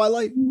Ogden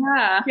Twilight?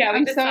 Yeah,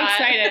 I'm so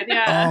excited.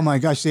 Yeah. Oh my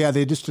gosh, yeah,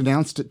 they just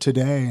announced it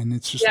today, and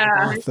it's just like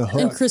off the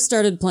hook. And Chris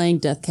started playing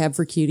Death Cab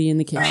for Cutie in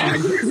the kitchen. I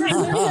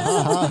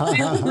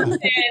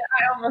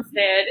almost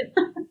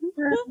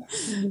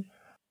did.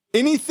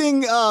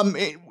 Anything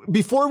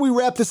before we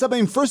wrap this up? I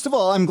mean, first of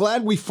all, I'm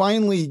glad we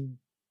finally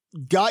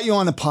got you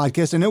on the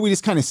podcast. I know we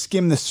just kind of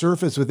skimmed the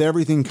surface with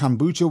everything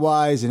kombucha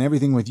wise and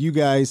everything with you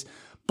guys.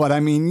 But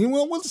I mean,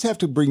 we'll just have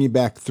to bring you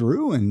back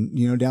through and,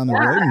 down the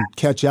road and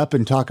catch up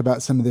and talk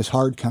about some of this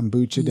hard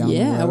kombucha down the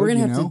road. Yeah, we're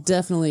going to have to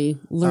definitely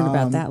learn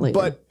about that later.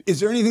 But is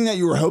there anything that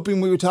you were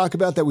hoping we would talk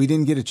about that we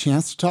didn't get a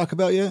chance to talk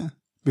about yet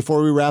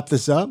before we wrap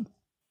this up?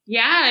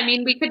 Yeah, I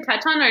mean, we could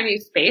touch on our new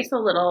space a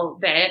little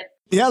bit.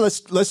 Yeah,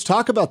 let's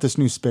talk about this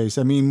new space.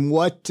 I mean,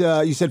 what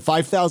you said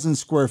 5,000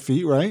 square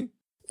feet, right?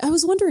 I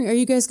was wondering, are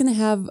you guys going to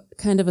have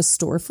kind of a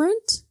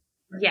storefront?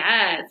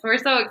 Yes, we're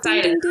so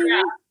excited.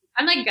 Yeah.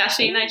 I'm like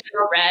gushing. I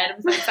feel red.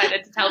 I'm so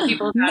excited to tell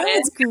people about it.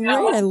 That's great.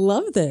 I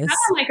love this.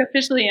 I haven't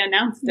officially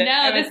announced it.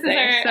 No, this is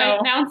our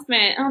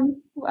announcement.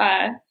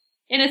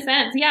 In a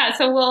sense, yeah.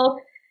 So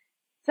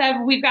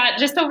we've got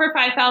just over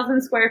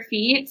 5,000 square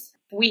feet.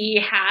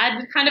 We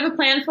had kind of a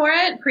plan for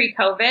it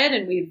pre-COVID,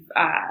 and we've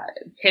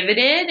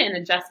pivoted and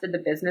adjusted the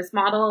business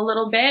model a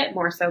little bit,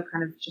 more so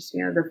kind of just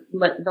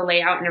the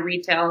layout in a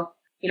retail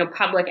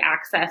public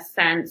access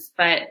sense.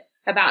 But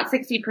about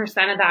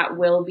 60% of that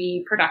will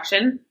be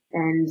production.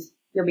 And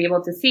you'll be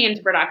able to see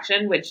into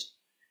production, which,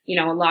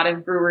 a lot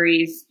of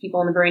breweries, people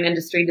in the brewing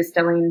industry,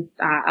 distilling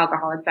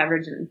alcoholic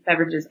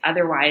beverages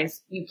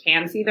otherwise, you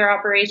can see their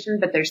operation,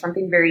 but there's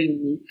something very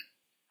unique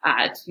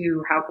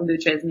to how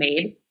kombucha is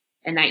made.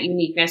 And that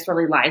uniqueness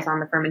really lies on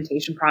the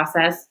fermentation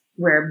process,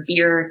 where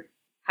beer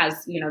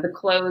has, the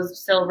closed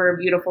silver,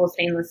 beautiful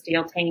stainless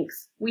steel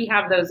tanks. We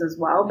have those as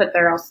well, but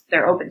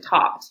they're open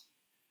topped.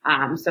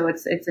 So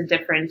it's a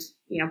different,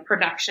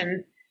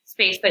 production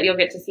space that you'll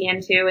get to see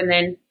into. And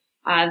then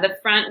the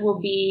front will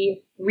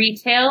be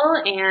retail,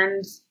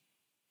 and,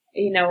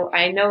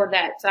 I know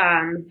that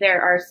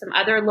there are some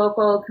other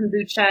local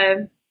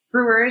kombucha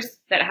brewers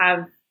that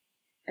have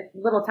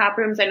little tap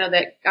rooms. I know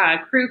that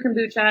Crew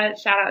Kombucha,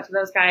 shout out to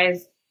those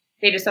guys.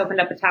 They just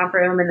opened up a tap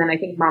room, and then I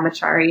think Mama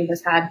Chari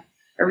has had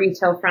a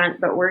retail front,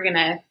 but we're going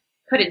to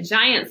put a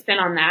giant spin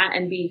on that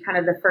and be kind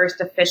of the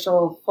first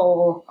official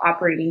full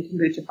operating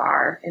kombucha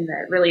bar in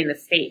the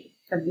state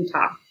of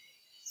Utah.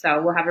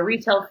 So we'll have a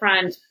retail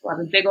front. We'll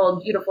have a big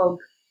old beautiful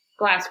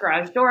glass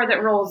garage door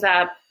that rolls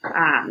up.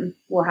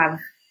 We'll have,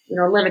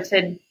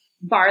 limited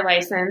bar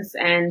license,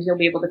 and you'll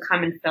be able to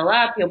come and fill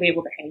up. You'll be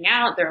able to hang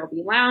out. There will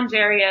be lounge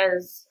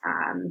areas,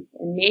 and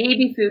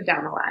maybe food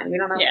down the line. We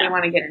don't know if we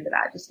want to get into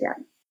that just yet.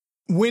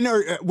 When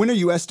are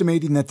you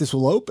estimating that this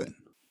will open?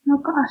 Oh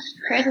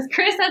gosh,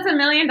 Chris, that's $1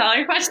 million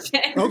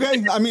question.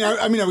 Okay, I mean,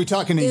 are we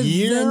talking a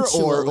year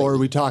or are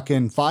we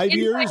talking 5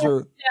 years?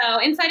 Or no,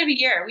 inside of a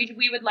year.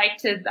 We would like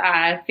to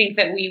think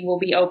that we will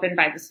be open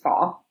by this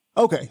fall.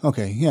 Okay,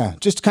 yeah,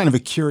 just kind of a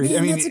curious.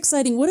 Man, that's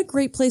exciting. What a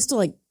great place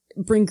to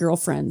bring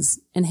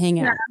girlfriends and hang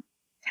out,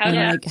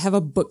 and have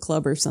a book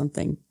club or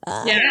something.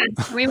 Yeah,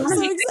 we want to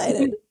so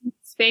excited.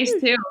 Space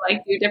too,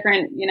 do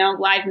different,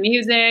 live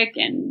music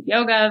and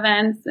yoga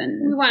events,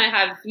 and we want to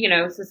have,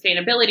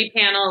 sustainability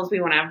panels. We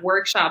want to have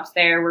workshops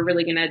there. We're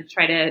really going to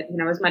try to,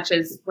 as much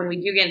as when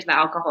we do get into the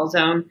alcohol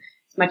zone,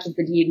 as much as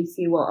the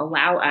DADC will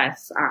allow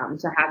us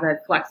to have a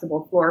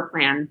flexible floor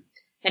plan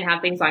and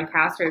have things on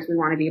casters, we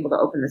want to be able to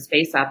open the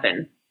space up.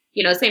 And,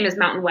 same as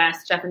Mountain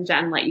West, Jeff and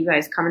Jen let you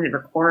guys come in and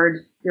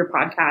record your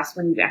podcast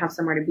when you don't have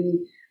somewhere to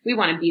be. We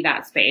want to be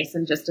that space,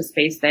 and just a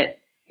space that,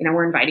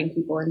 we're inviting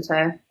people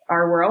into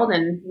our world,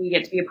 and we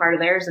get to be a part of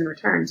theirs in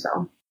return.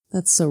 So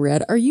that's so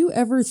rad. Are you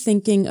ever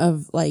thinking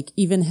of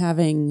even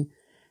having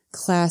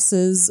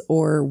classes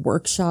or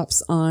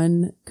workshops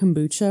on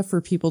kombucha for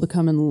people to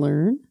come and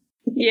learn?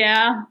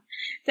 Yeah,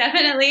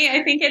 definitely.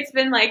 I think it's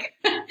been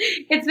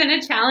it's been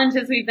a challenge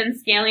as we've been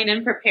scaling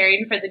and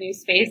preparing for the new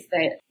space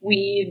that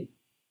we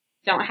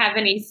don't have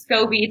any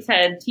SCOBY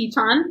to teach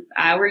on.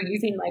 We're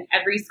using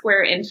every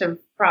square inch of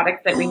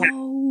product that we have.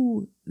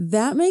 Oh,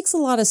 that makes a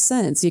lot of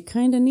sense. You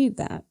kind of need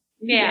that.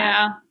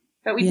 Yeah,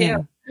 but we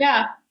do.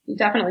 Yeah, we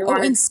definitely want.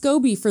 Oh, and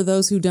SCOBY, for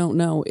those who don't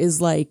know,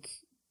 is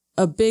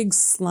a big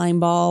slime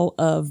ball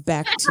of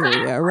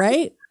bacteria,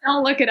 right?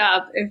 Don't look it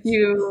up if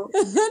you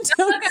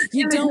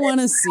you don't want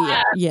to see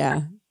it.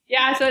 Yeah.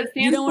 Yeah, so it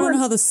stands You don't want to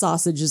know how the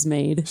sausage is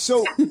made.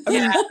 So,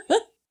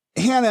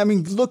 Hannah,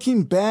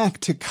 looking back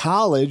to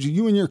college,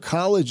 you in your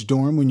college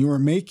dorm when you were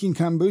making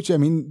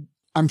kombucha,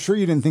 I'm sure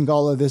you didn't think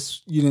all of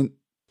this, you didn't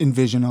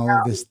envision all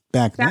of this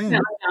back then.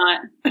 Definitely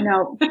not.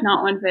 No,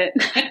 not one bit.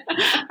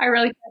 I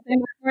really can't say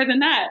much more than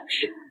that.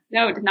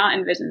 No, did not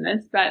envision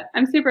this, but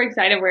I'm super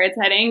excited where it's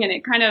heading. And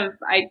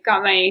I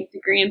got my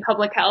degree in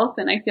public health,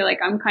 and I feel like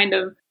I'm kind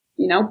of,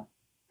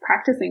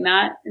 practicing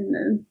that in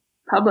the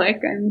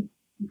public and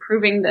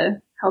improving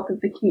the health of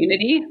the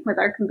community with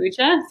our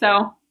kombucha.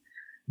 So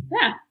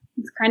yeah,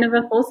 it's kind of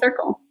a full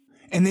circle.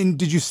 And then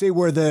did you say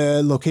where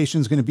the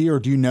location is going to be, or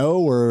do you know,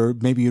 or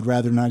maybe you'd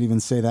rather not even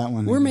say that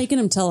one? We're making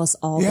them tell us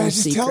all their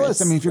just secrets. Tell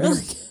us. I mean, if you're going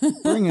to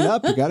bring it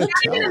up, you got to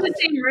tell us. We're not even in the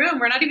same room.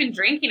 We're not even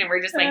drinking, and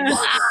we're just like,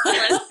 wow,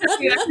 let's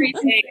do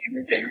everything.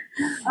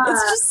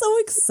 It's just so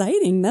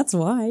exciting. That's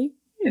why.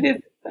 It is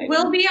exciting.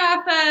 We'll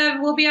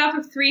be off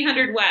of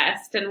 300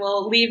 West, and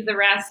we'll leave the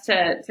rest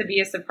to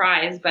be a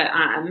surprise. But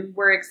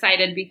we're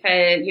excited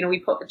because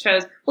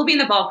we'll be in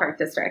the ballpark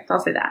district. I'll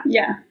say that.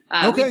 Yeah.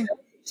 Okay.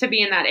 To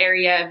be in that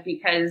area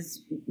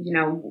because,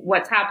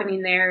 what's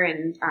happening there.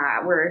 And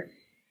we're,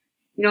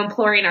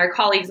 imploring our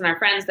colleagues and our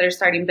friends that are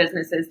starting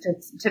businesses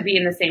to be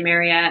in the same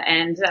area.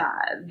 And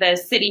the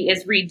city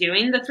is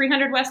redoing the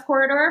 300 West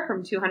corridor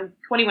from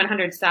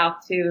 2100 South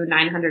to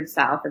 900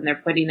 South. And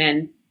they're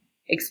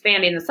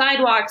expanding the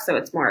sidewalks so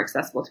it's more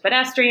accessible to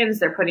pedestrians.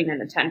 They're putting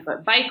in a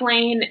 10-foot bike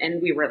lane.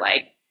 And we were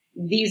like,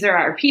 these are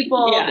our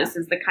people. Yeah. This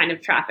is the kind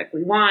of traffic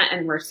we want.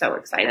 And we're so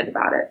excited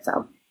about it.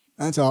 So.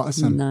 That's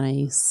awesome.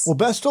 Nice. Well,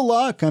 best of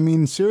luck. I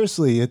mean,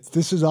 seriously,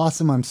 this is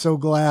awesome. I'm so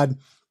glad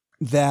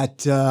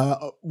that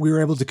we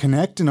were able to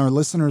connect, and our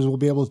listeners will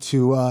be able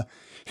to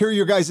hear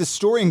your guys'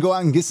 story and go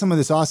out and get some of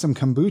this awesome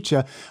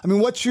kombucha. I mean,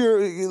 what's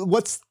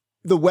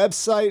the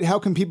website? How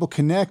can people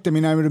connect? I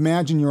mean, I would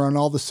imagine you're on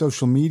all the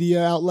social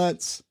media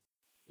outlets.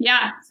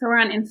 Yeah. So we're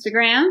on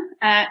Instagram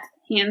at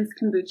Hands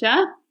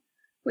Kombucha.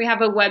 We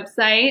have a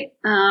website.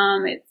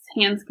 It's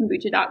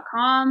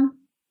handskombucha.com.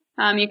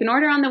 You can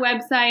order on the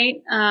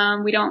website.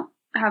 We don't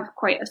have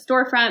quite a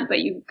storefront, but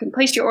you can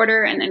place your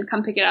order and then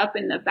come pick it up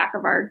in the back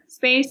of our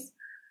space.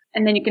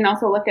 And then you can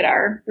also look at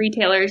our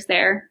retailers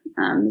there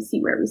to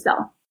see where we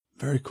sell.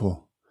 Very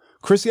cool.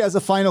 Chrissy has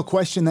a final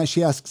question that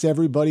she asks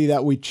everybody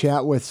that we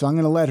chat with. So I'm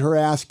going to let her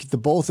ask the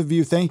both of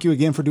you. Thank you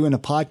again for doing a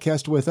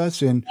podcast with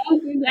us. And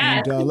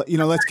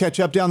let's catch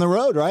up down the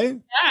road, right?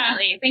 Yeah.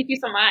 Thank you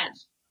so much.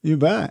 You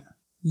bet.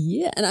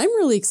 Yeah, and I'm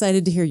really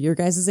excited to hear your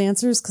guys'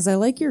 answers because I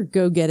like your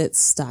go-get-it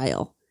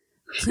style.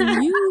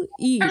 Can you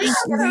each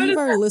leave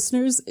our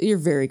listeners, you're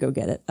very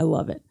go-get-it, I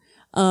love it,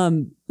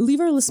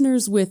 leave our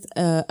listeners with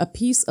a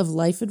piece of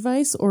life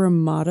advice or a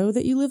motto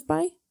that you live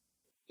by?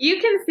 You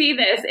can see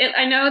this.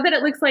 I know that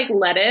it looks like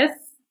lettuce,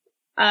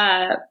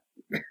 and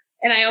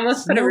I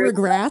almost put no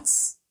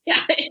regrets.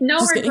 Yeah, no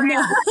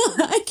regrets.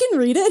 I can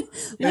read it.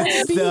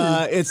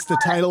 It's the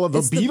title of a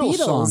Beatles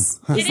song.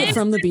 Is it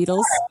from the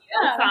Beatles?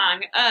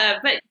 Song.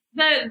 But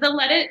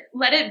the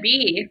let it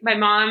be. My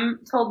mom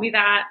told me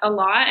that a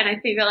lot, and I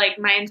feel like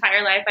my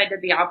entire life I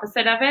did the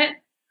opposite of it.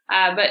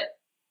 But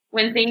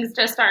when things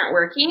just aren't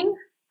working,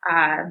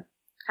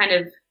 kind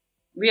of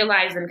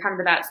realize and come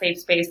to that safe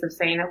space of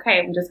saying, okay,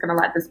 I'm just going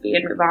to let this be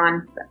and move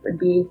on. That would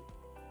be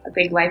a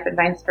big life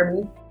advice for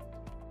me.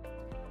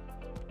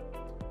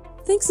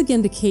 Thanks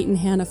again to Kate and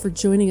Hannah for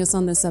joining us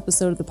on this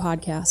episode of the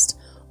podcast.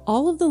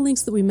 All of the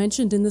links that we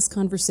mentioned in this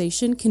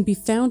conversation can be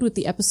found with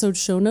the episode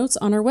show notes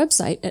on our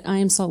website at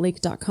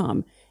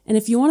iamsaltlake.com. And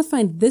if you want to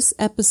find this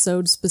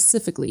episode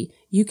specifically,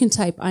 you can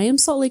type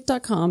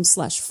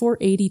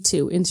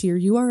iamsaltlake.com/482 into your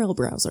URL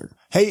browser.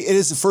 Hey, it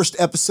is the first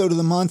episode of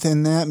the month,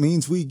 and that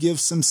means we give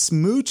some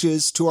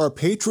smooches to our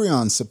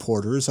Patreon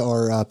supporters,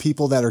 our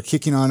people that are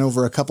kicking on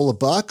over a couple of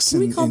bucks. Can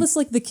we call this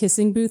like the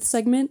kissing booth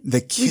segment? The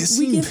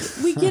kissing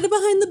we get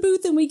behind the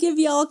booth and we give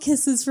y'all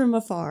kisses from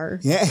afar.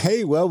 Yeah,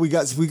 hey, well, we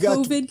got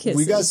COVID kisses.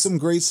 We got some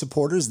great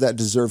supporters that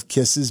deserve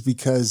kisses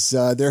because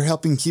they're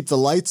helping keep the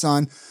lights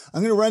on.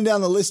 I'm going to run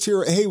down the list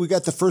here. Hey, we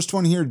got the first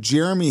one here,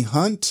 Jeremy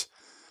Hunt,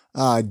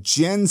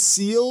 Jen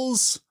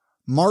Seals,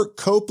 Mark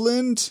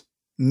Copeland,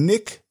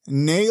 Nick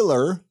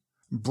Naylor,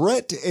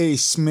 Brett A.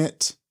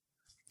 Smith,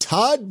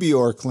 Todd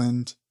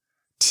Bjorkland,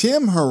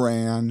 Tim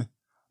Horan,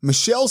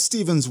 Michelle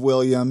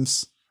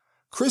Stevens-Williams,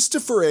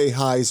 Christopher A.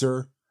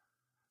 Heiser,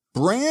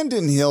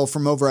 Brandon Hill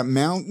from over at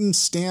Mountain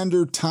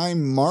Standard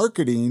Time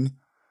Marketing,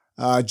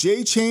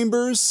 Jay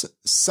Chambers,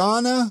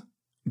 Sana,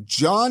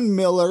 John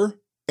Miller,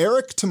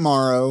 Eric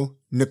Tomorrow,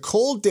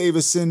 Nicole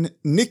Davison,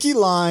 Nikki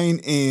Line,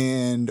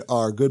 and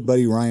our good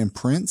buddy Ryan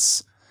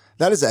Prince.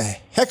 That is a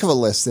heck of a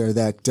list there.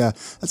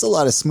 That's a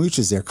lot of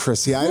smooches there,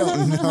 Chrissy. I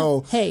don't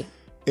know. Hey,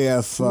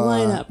 if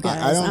line up,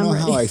 guys. I don't know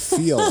how I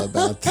feel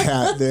about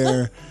that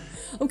there.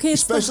 Okay,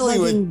 it's especially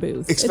the hugging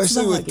booth.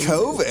 Especially with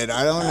COVID. Booth.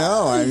 I don't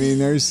know. I mean,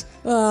 there's...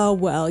 Oh,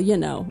 well,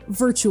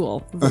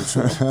 virtual.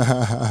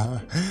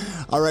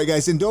 All right,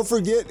 guys. And don't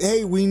forget,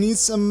 hey, we need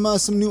some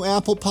new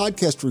Apple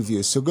podcast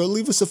reviews. So go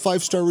leave us a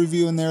 5-star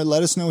review in there.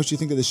 Let us know what you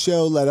think of the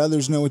show. Let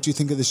others know what you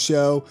think of the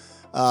show.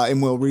 And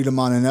we'll read them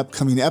on an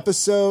upcoming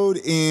episode.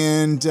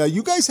 And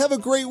you guys have a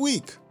great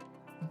week.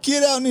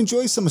 Get out and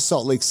enjoy some of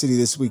Salt Lake City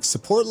this week.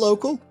 Support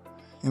local.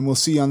 And we'll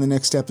see you on the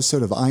next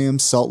episode of I Am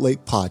Salt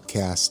Lake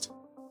Podcast.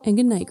 And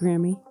good night,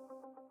 Grammy.